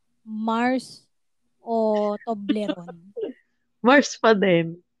 Mars o Toblerone. Mars pa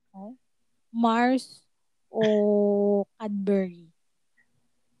din. Oh. Mars o Cadbury.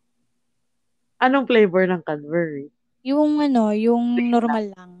 Anong flavor ng Cadbury? Yung ano, yung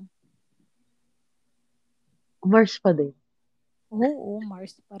normal lang. Mars pa din. Oo,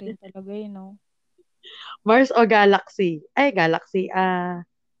 Mars pa rin talaga yun, no? Mars o Galaxy? Ay, Galaxy. Ano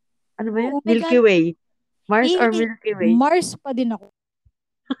ba yun? Oo, may Milky Way. Mars or Eh, Milky Way? Mars pa din ako.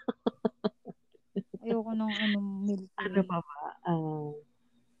 Ayoko nung ano, Milky Ano Way. pa ba?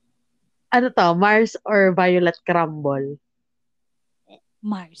 Ano to? Mars or Violet Crumble?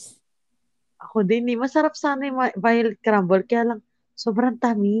 Mars. Ako din eh. Masarap sana yung Violet Crumble. Kaya lang, sobrang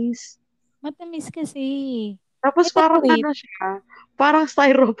tamis. Matamis kasi. Tapos Eh, pero parang wait. ano siya, parang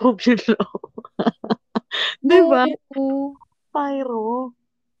styrofoam yung loob. Di No, ba? oo. Styro.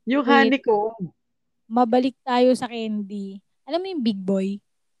 Yung Wait. honeycomb. Mabalik tayo sa candy. Alam mo yung Big Boy?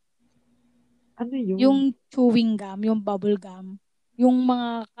 Ano yun? Yung chewing gum, yung bubble gum. Yung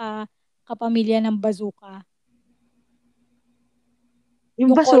mga kapamilya ng bazooka.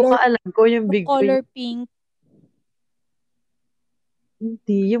 Yung Yung basuka, color, alam ko, yung yung big boy. color pink.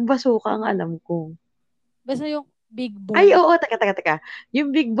 Hindi, yung basuka ang alam ko. Basta yung Big Ay, Boy. oo, teka.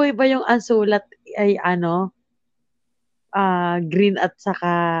 Yung big boy ba yung ang sulat ay ano, green at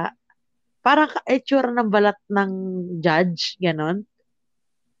saka, parang itsura ng balat ng judge, ganon?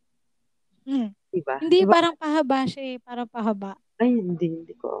 Hmm. Diba? Hindi, Diba? parang pahaba siya eh. Parang pahaba. Ay, hindi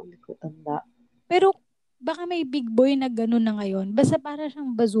ko tanda. Pero baka may Big Boy na gano'n na ngayon. Basta para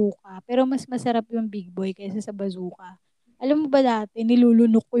siyang bazooka. Pero mas masarap yung Big Boy kaysa sa bazooka. Alam mo ba dati,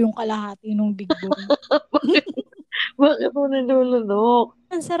 nilulunok ko yung kalahati ng Big Boy. bakit, bakit mo nilulunok?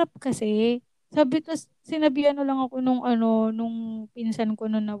 Ang sarap kasi. Sabi, tas sinabihan na lang ako nung ano, nung pinsan ko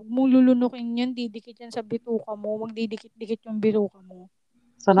nun na, huwag mong lulunukin yan, didikit yan sa bituka mo, magdidikit-dikit yung bituka mo.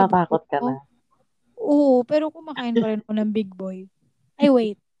 So, Sabi ko, natakot ka na. oh, oo, pero kumakain pa rin ako ng Big Boy. Ay,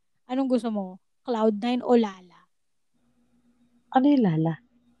 wait. Anong gusto mo? Cloud9 o Lala? Ano yung lala?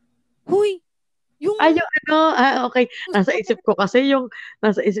 Huy! Yung, Yung ano, okay. Nasa isip ko kasi yung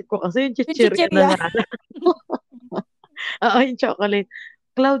yung chichirya na chichirya. lala. Oo, yung chocolate.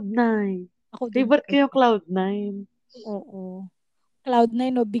 Cloud9. Ako din Favorite ko yung Cloud9. Cloud9. Oo. Cloud9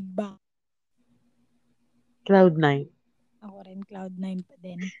 o Big Bang? Cloud9. Ako rin Cloud9 pa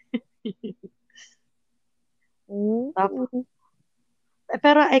din. Tapos, Oo.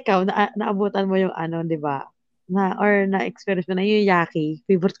 pero ikaw, naabutan mo yung ano, di ba? Or na-experience mo na yung yaki.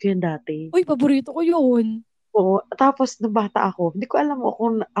 Favorite ko yun dati. Uy, paborito ko yun. Oo. Tapos, nung bata ako, hindi ko alam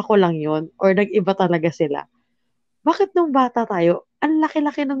kung ako lang yun or nag-iba talaga sila. Bakit nung bata tayo, ang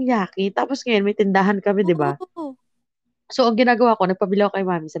laki-laki ng yaki. Tapos ngayon, may tindahan kami, di ba? Oo. So, ang ginagawa ko, nagpabili ako kay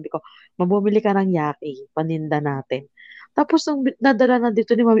mami. Sabi ko, mamumili ka ng yaki. Paninda natin. Tapos, nung nadala na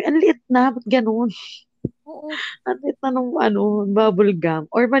dito ni mami, ang liit na. Ba't ganun? Oo. Ang liit na nung ano, bubble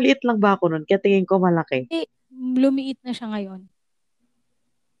gum. Or maliit lang ba ako nun? Kaya tingin ko malaki. Eh, lumiit na siya ngayon.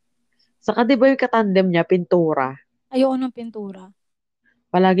 Saka di ba yung katandem niya, pintura? Ayoko ng pintura.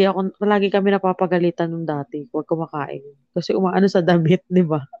 Palagi kami napapagalitan nung dati. Huwag kumakain. Kasi umaano sa damit, di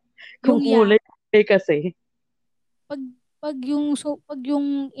ba? Kung Yung kulay, kasi. pag pag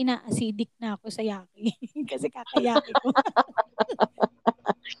yung ina-acidic na ako sa yaki kasi kakayaki ko.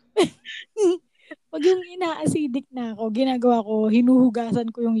 Pag yung ina-acidic na ako, ginagawa ko, hinuhugasan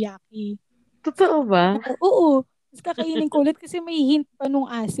ko yung yaki. Totoo ba? Oo. Tapos kakainin ko ulit kasi may hint pa nung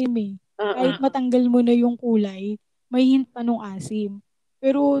asim eh. Oo. Kahit matanggal mo na yung kulay, may hint pa nung asim.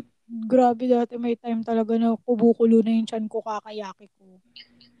 Pero grabe dati may time talaga na kubukulo na yung tiyan ko kakayaki ko.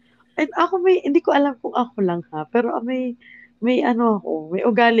 And ako hindi ko alam kung ako lang ha, pero may ano ako, may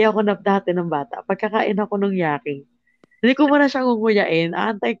ugali ako na dati ng bata. Pagkakain ako ng yaki, hindi ko muna siya nguguyain,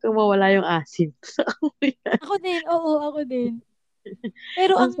 aantay ko mawala yung asim. Ako din, oo, ako din.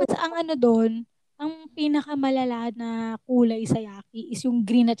 Pero Ang ang ano doon, ang pinakamalala na kulay sa yaki is yung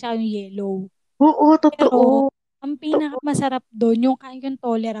green at saka yung yellow. oo, Pero totoo. ang Totoo. pinakamasarap doon, yung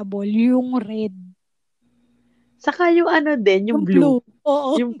tolerable, yung red. Saka yung ano din, yung Yung blue. blue.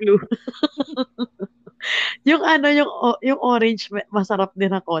 Oo. Yung blue. yung ano, yung orange, masarap din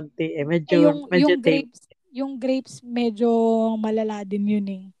na konti eh. Eh, Medyo tame. yung grapes medyo malala din yun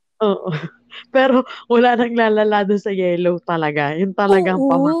eh. Oo. Pero wala nang lalala doon sa yellow talaga. Yung talagang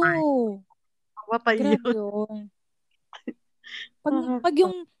pamatay. Oo. Pamatay Grabe yun. yun. Pag, Ah, pag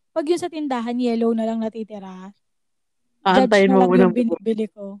yung, pag yung sa tindahan, yellow na lang natitira. Judge Aantayin na mo lang muna yung mabuhay. binibili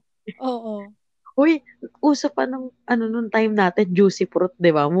ko. Oo. Uy, uso pa nung ano nung time natin, juicy fruit, 'di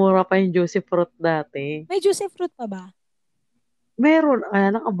ba? Mura pa yung juicy fruit dati. May juicy fruit pa ba? Meron,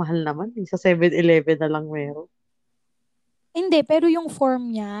 kaya lang ang mahal naman eh. Sa 7-Eleven na lang meron. Hindi, pero yung form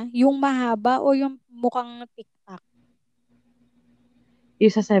niya, yung mahaba o yung mukhang tic-tac.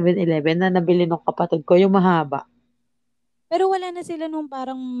 Yung sa 7-Eleven na nabili nung kapatid ko, yung mahaba. Pero wala na sila nung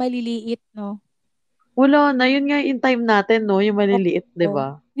parang maliliit, no? Wala na, yun nga yung time natin, no? Yung maliliit, 'di Oo.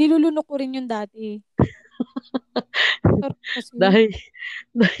 ba? Nilulunok ko rin yun dati. Sarap kasi. Dahil,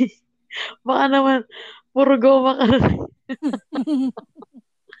 dahil, baka naman, puro goma ka na.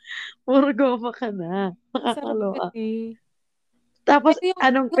 Puro goma ka na. Sarap Nakakaloa. kasi. Tapos, Pero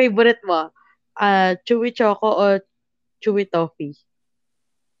anong yung favorite mo? Chewy choco o chewy toffee?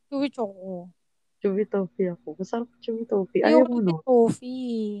 chewy choco. Chewy toffee ako. Masarap chewy toffee. Ayaw Ayoko mo, nung no? may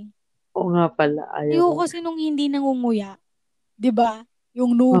toffee. Oo nga pala, ayaw Ayoko mo. kasi nung hindi nangunguya. 'Di ba?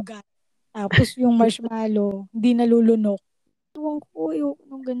 Yung Oh, nougat. Tapos yung marshmallow, hindi nalulunok. Tuwang ko, ayoko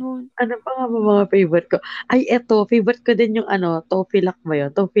nung ganun. ano pa nga ba mga favorite ko? Ay, eto, favorite ko din yung ano, toffee lock ba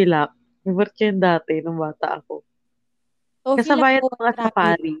yun? Toffee lock. Favorite ko yun dati, nung bata ako. Toffee lock Kasabayan o ng mga white rabbit?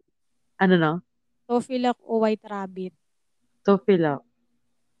 safari. Ano no? Toffee lock o white rabbit? Toffee lock.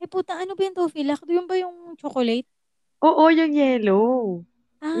 Eh puta, ano ba yung toffee lock? Yun ba yung chocolate? Oo, yung yellow.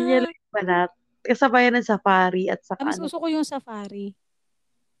 Yung yellow Ah, yung balat. Kasabayan ng safari at saka mas ano. gusto ko yung safari.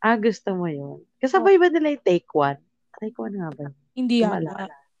 Gusto mo yun? O, Kasabay ba nila yung take one? Take one nga ba yun? hindi Di yata.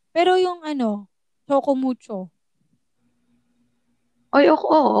 maalala. Pero yung ano, choco mucho. Ay,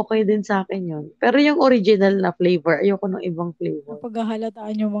 oo, okay din sa akin yun. Pero yung original na flavor, ayoko ng ibang flavor.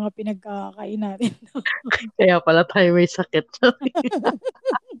 Napaghahalataan yung mga pinagkakain natin. Kaya pala tayo may sakit.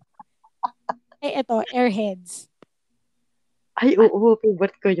 Eh, eto, airheads. Ay, oo,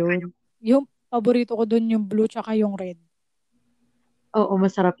 favorite ko yun. Yung paborito ko dun yung blue tsaka yung red. Oo,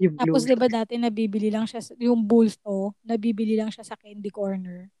 masarap yung Tapos blue. 'di ba dati nabibili lang siya yung Bulsto, nabibili lang siya sa candy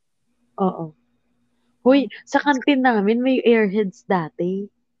corner. Oo. Huy, Ang sa kantin namin may airheads dati.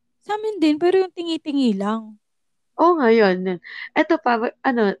 sa amin din pero yung tingi-tingi lang. Oo nga, yun. Eto pa,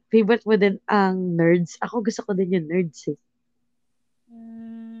 ano, favorite mo din ang nerds? Ako gusto ko din yung nerds eh.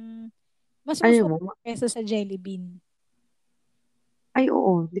 Hmm, mas gusto Ayaw ko mo? kesa sa jelly bean. Ay,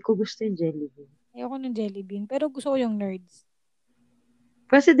 oo, hindi ko gusto yung jelly bean. Ayoko ng jelly bean pero gusto ko yung nerds.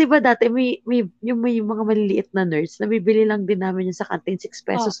 Kasi di ba dati may mga maliliit na nerds, nabibili lang din namin yung sa kantin, 6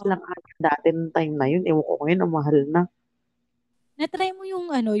 pesos Oo. lang ata dati nung time na yun. Ewan ko ngayon, ang mahal na. Na-try mo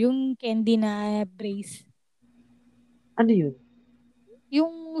yung ano, yung candy na brace. Ano yun?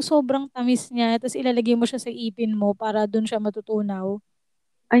 Yung sobrang tamis niya tapos ilalagay mo siya sa ipin mo para dun siya matutunaw.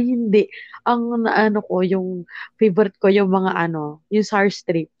 Ay, hindi. Ang naano ko, yung favorite ko, yung mga ano, yung sour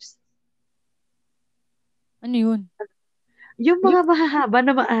strips. Ano yun? Yung Yung, mga mahahaba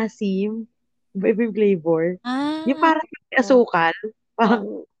na maasim, iba flavor. Yung ah, parang may oo. asukal. Oo. Parang,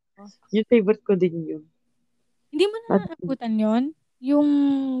 yung favorite ko din yun. Hindi mo At naabutan yon. Yung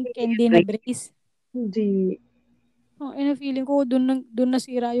candy na break. brace. Hindi. Oh, feeling ko dun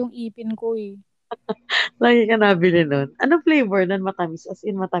nasira yung ipin ko eh. Lagi ka nabili nun. Anong flavor nun? Matamis. As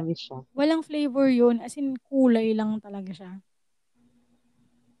in, matamis siya. Walang flavor yun, as in kulay lang talaga siya.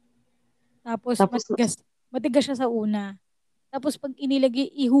 Tapos Tapos, matigas siya sa una. Tapos pag inilagay,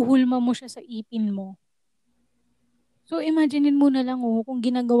 ihuhulma mo siya sa ipin mo. So imaginein mo na lang oh, kung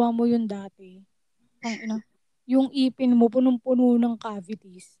ginagawa mo yun dati. Ang ina, yung ipin mo punong-puno ng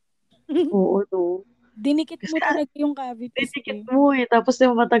cavities. oo, no. Dinikit Kasi mo talaga yung cavities titikit eh. mo eh. Tapos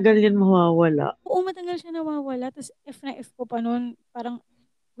yung matagal yun mawawala. Oo, matagal siya nawawala. Tapos F na F ko pa noon. Parang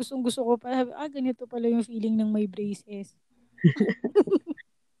gustong gusto ko pa. Sabi, ganito pala yung feeling ng may braces.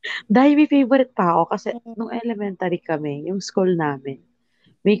 Dahil may favorite pa ako kasi nung Oo. elementary kami, yung school namin,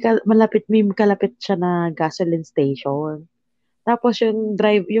 may kalapit siya na gasoline station. Tapos yung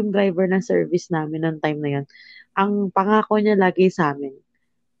driver ng service namin ng time na yun, ang pangako niya lagi sa amin,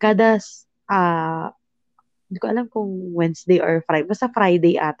 kada hindi ko alam kung Wednesday or Friday, basta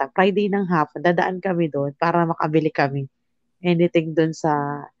Friday ata, Friday ng hapon, dadaan kami doon para makabili kami anything doon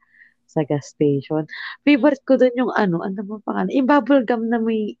sa gas station. Mm. Favorite ko doon yung ano ba pangalan? Yung bubble gum na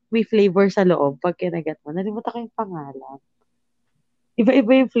may flavor sa loob pag kinagat mo. Nalimutan ko yung pangalan.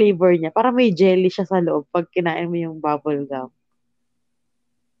 Iba-iba yung flavor niya. Para may jelly siya sa loob pag kinain mo yung bubble gum.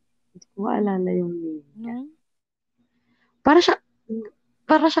 Hindi ko maalala yung name niya. No? Para siya,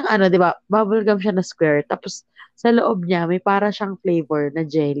 para siyang ano, di ba? Bubble gum siya na square. Tapos sa loob niya, may para siyang flavor na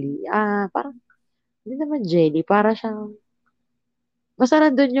jelly. Parang, hindi naman jelly. Para siyang, basta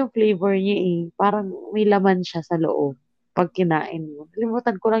nandun yung flavor niya eh. Parang may laman siya sa loob pag kinain mo.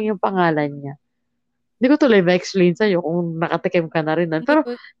 Limutan ko lang yung pangalan niya. Hindi ko tuloy ma-explain sa'yo kung nakatikim ka na rin nun. Hindi Pero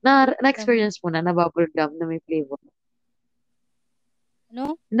ko alam. na-experience mo na bubble gum na may flavor.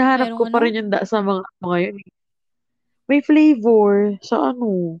 Ano? Hinahanap Merong ko pa ano? rin yung sa mga ano ngayon, eh. May flavor sa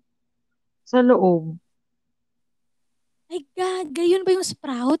sa loob. Ay, gaga, yun ba yung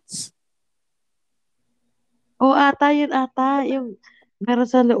Sprouts? Oo, ata yun ata. Yung meron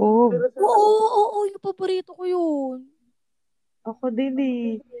sa loob. Oo, oo, yung paborito ko yun. Ako din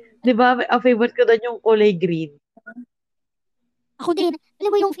eh. Di ba, ang favorite ko doon yung kulay green. Ako din.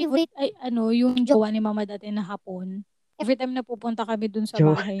 Alam mo yung favorite ay ano, yung jowa ni mama dati na hapon. Every time na pupunta kami dun sa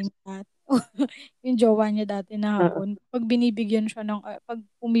Joke. bahay niya, yung jowa niya dati na Oo. hapon, pag binibigyan siya ng, pag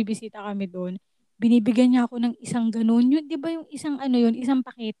bumibisita kami dun, binibigyan niya ako ng isang ganun. Yun, di ba yung isang ano yun, isang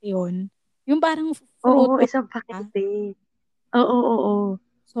pakete yun? Yung parang Oo, fruto. isang Ah, pakete. Oo, oo, oo.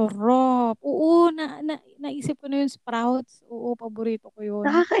 sarap. Oo, naisip ko na yung Sprouts. Oo, paborito ko yun.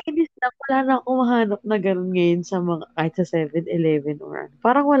 Nakakainis lang. Wala na akong mahanap na ganun ngayon sa mga, kahit sa 7-Eleven or ano.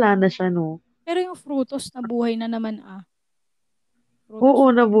 Parang wala na siya, no? Pero yung frutos na buhay na naman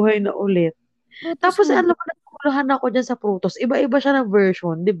Oo, Frutos. nabuhay na ulit. Frutos Tapos nga alam din. mo, naguguluhan ako dyan sa Prutos. Iba-iba siya ng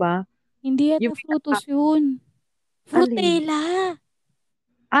version, di ba? Hindi yata Yung frutos pinaka, yun. alin? Frutella.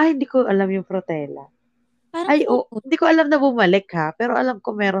 Hindi ko alam yung Frutella. Parang Ay, oh, frutos hindi ko alam na bumalik ha, pero alam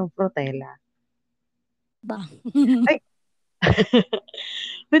ko merong Frutella. ba? Ay,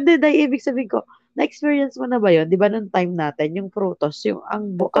 hindi, dahil ibig sabihin ko, na-experience mo na ba yun? Di ba nung time natin, yung Prutos, yung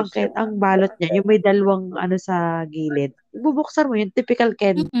ang balot niya, yung may dalawang ano sa gilid. Bubuksan mo yung typical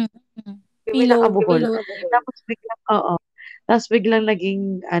candy, Mm, mm. yung may Pillow, nakabuhol. pillow. Tapos biglang, oo. Tapos biglang naging,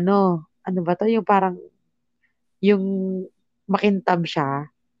 ano ba to? Yung parang, yung makintab siya,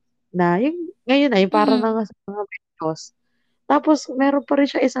 na yung, ngayon ay, parang Mm. na sa mga Mentos. Tapos, meron pa rin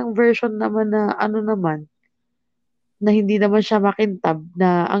siya isang version naman na, ano naman, na hindi naman siya makintab,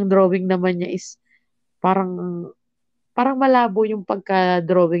 na ang drawing naman niya is, parang, parang malabo yung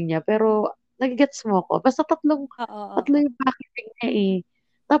pagka-drawing niya, pero, nagigets mo ko. Basta Oo, tatlo oo. yung packaging niya eh.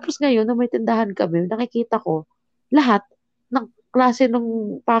 Tapos ngayon, nung may tindahan kami, nakikita ko, lahat, ng klase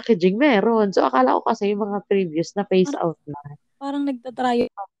ng packaging meron. So, akala ko kasi yung mga previous na phase Parang, out na. parang nagtatryo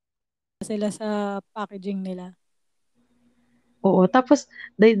sila sa packaging nila. Oo, tapos,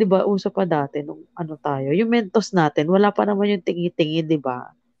 dahil 'di ba uso pa dati nung ano tayo, yung Mentos natin wala pa naman yung tingi-tingi 'di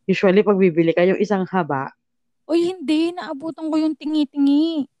ba? Usually 'pag bibili ka yung isang haba, Uy, hindi. Naabutan ko yung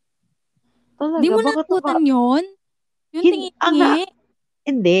tingi-tingi. Di talaga mo bakit ba naabutan yon? Yung ang na tingi-tingi.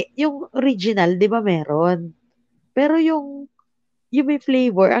 hindi, yung original 'di ba meron? Pero yung may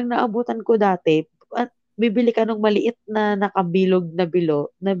flavor ang naabutan ko dati at bibili ka ng maliit na nakabilog na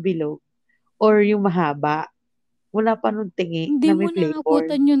bilog or yung mahaba, wala pa nung tingi Hindi na mo may flavor.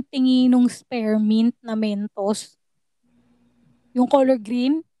 naabutan yung tingi nung spearmint na Mentos. Yung color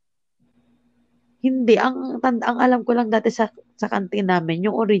green. Hindi, ang alam ko lang dati sa kantin namin,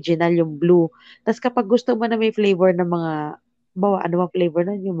 yung original, yung blue. Tapos kapag gusto mo na may flavor ng mga, bawa ano bang flavor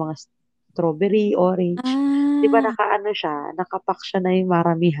na, yung mga strawberry, orange. Di ba Ah, nakaano siya, nakapack siya na yung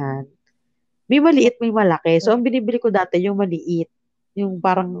maramihan. May maliit, may malaki. So, ang okay. binibili ko dati, yung maliit. Yung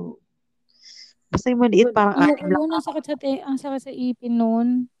parang, basta yung maliit, parang Ayoko anim lang. yun. Ang sakit sa ipin nun.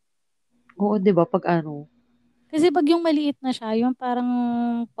 Oo, di ba? Pag ano, Kasi pag yung maliit na siya, yung parang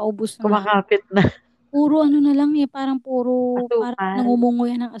paubos na. kumakapit na. Puro ano na lang eh. Parang Asukal.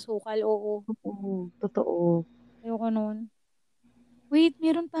 nangumunguya ng asukal. Oo. Oo, totoo. Ayoko nun. Wait,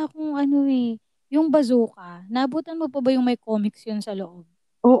 meron pa akong ano eh. Yung bazooka. Nabutan mo pa ba yung may comics yun sa loob?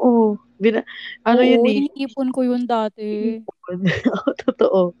 Oo. Ano Oo, yun eh, iniipon ko yun dati. ipon. Oo,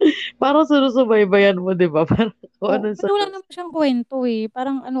 totoo. Parang sinusubaybayan mo, 'di ba? Parang kung Oo, anong pero wala sunod. naman siyang kwento eh.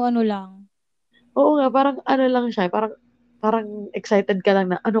 Parang ano-ano lang. Oo nga, parang ano lang siya, parang parang excited ka lang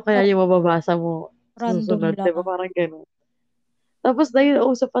na ano kaya Oo, yung mababasa mo sa random susunod, 'di ba? lang. Parang gano'n. Tapos dahil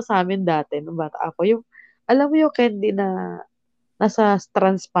uso pa sa'min dati nung bata ako, yung alam mo yung candy na nasa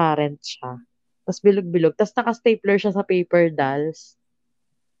transparent siya, tas bilog-bilog, tas naka-stapler siya sa paper dolls.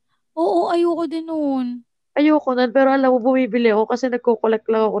 Oo, ayoko din nun. Ayoko nun, pero alam mo bumibili ako kasi nagko-collect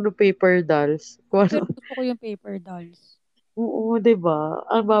lang ako ng paper dolls. Kung ano. Pero gusto ko yung paper dolls. Oo, 'di ba?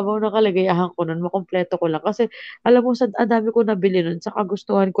 Ang babaw ng kaligayahan ko nun, makumpleto ko lang. Kasi alam mo ang dami ko nabili nun sa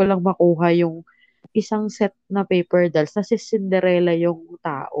kagustuhan ko lang makuha yung isang set na paper dolls na si Cinderella yung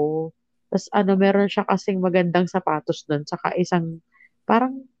tao. Tas ano, meron siya kasing magandang sapatos dun, saka isang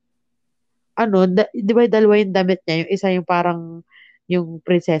parang ano, 'di ba dalawa yung damit niya, yung isa yung parang yung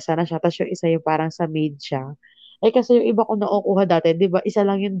prinsesa na siya, tas yung isa yung parang sa maid siya. Eh, kasi yung iba kong nakukuha dati, 'di ba, isa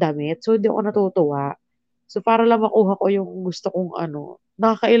lang yung damit, so hindi ako natutuwa. So, para lang makuha ko yung gusto kong ano,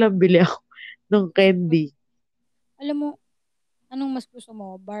 nakakailang bili ako ng candy. Alam mo, anong mas gusto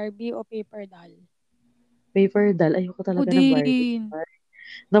mo? Barbie o paper doll? Paper doll. Ayoko Ako talaga ng Barbie. din.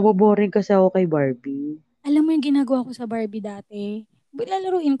 Naboboring kasi ako kay Barbie. Alam mo yung ginagawa ko sa Barbie dati?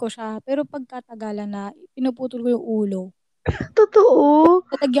 Lalaruin ko siya, pero pagkatagalan na, pinuputol ko yung ulo. Totoo?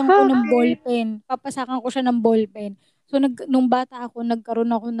 Lalagyan ko ng Bakit? ballpen, papasakan ko siya ng ballpen. So nung bata ako,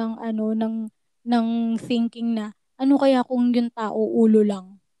 nagkaroon ako ng ng thinking na ano kaya kung yung tao ulo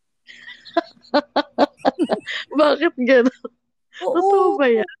lang. Bakit gano'n? Totoo Oo,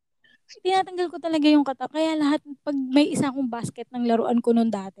 ba yan? tinatanggal ko talaga yung kaya lahat pag may isa akong basket ng laruan ko nung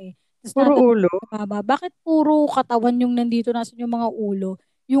dati. Tapos Puro tatanong ulo? ko kay mama, bakit puro katawan yung nandito, nasan yung mga ulo?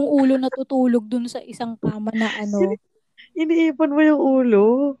 Yung ulo natutulog dun sa isang kama na Ini ano. iniipon mo yung ulo?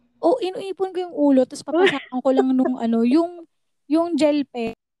 O inuipon ko yung ulo, tapos papasakan ko lang nung yung gel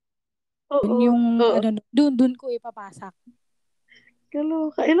pen. Yun Oo, yung oo. dun ko ipapasak.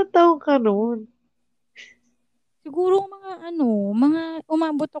 Kaloka. Ilang taon ka nun? Siguro mga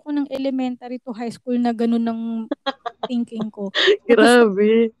umabot ako ng elementary to high school na ganun ng thinking ko. Na gusto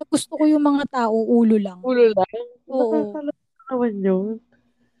Grabe. na gusto ko yung mga tao ulo lang. Ulo lang? Oo. Nakakaloka naman yun.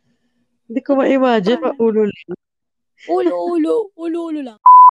 Hindi ko Totoo ma-imagine yan. ulo lang. Ulo, ulo, ulo, ulo lang.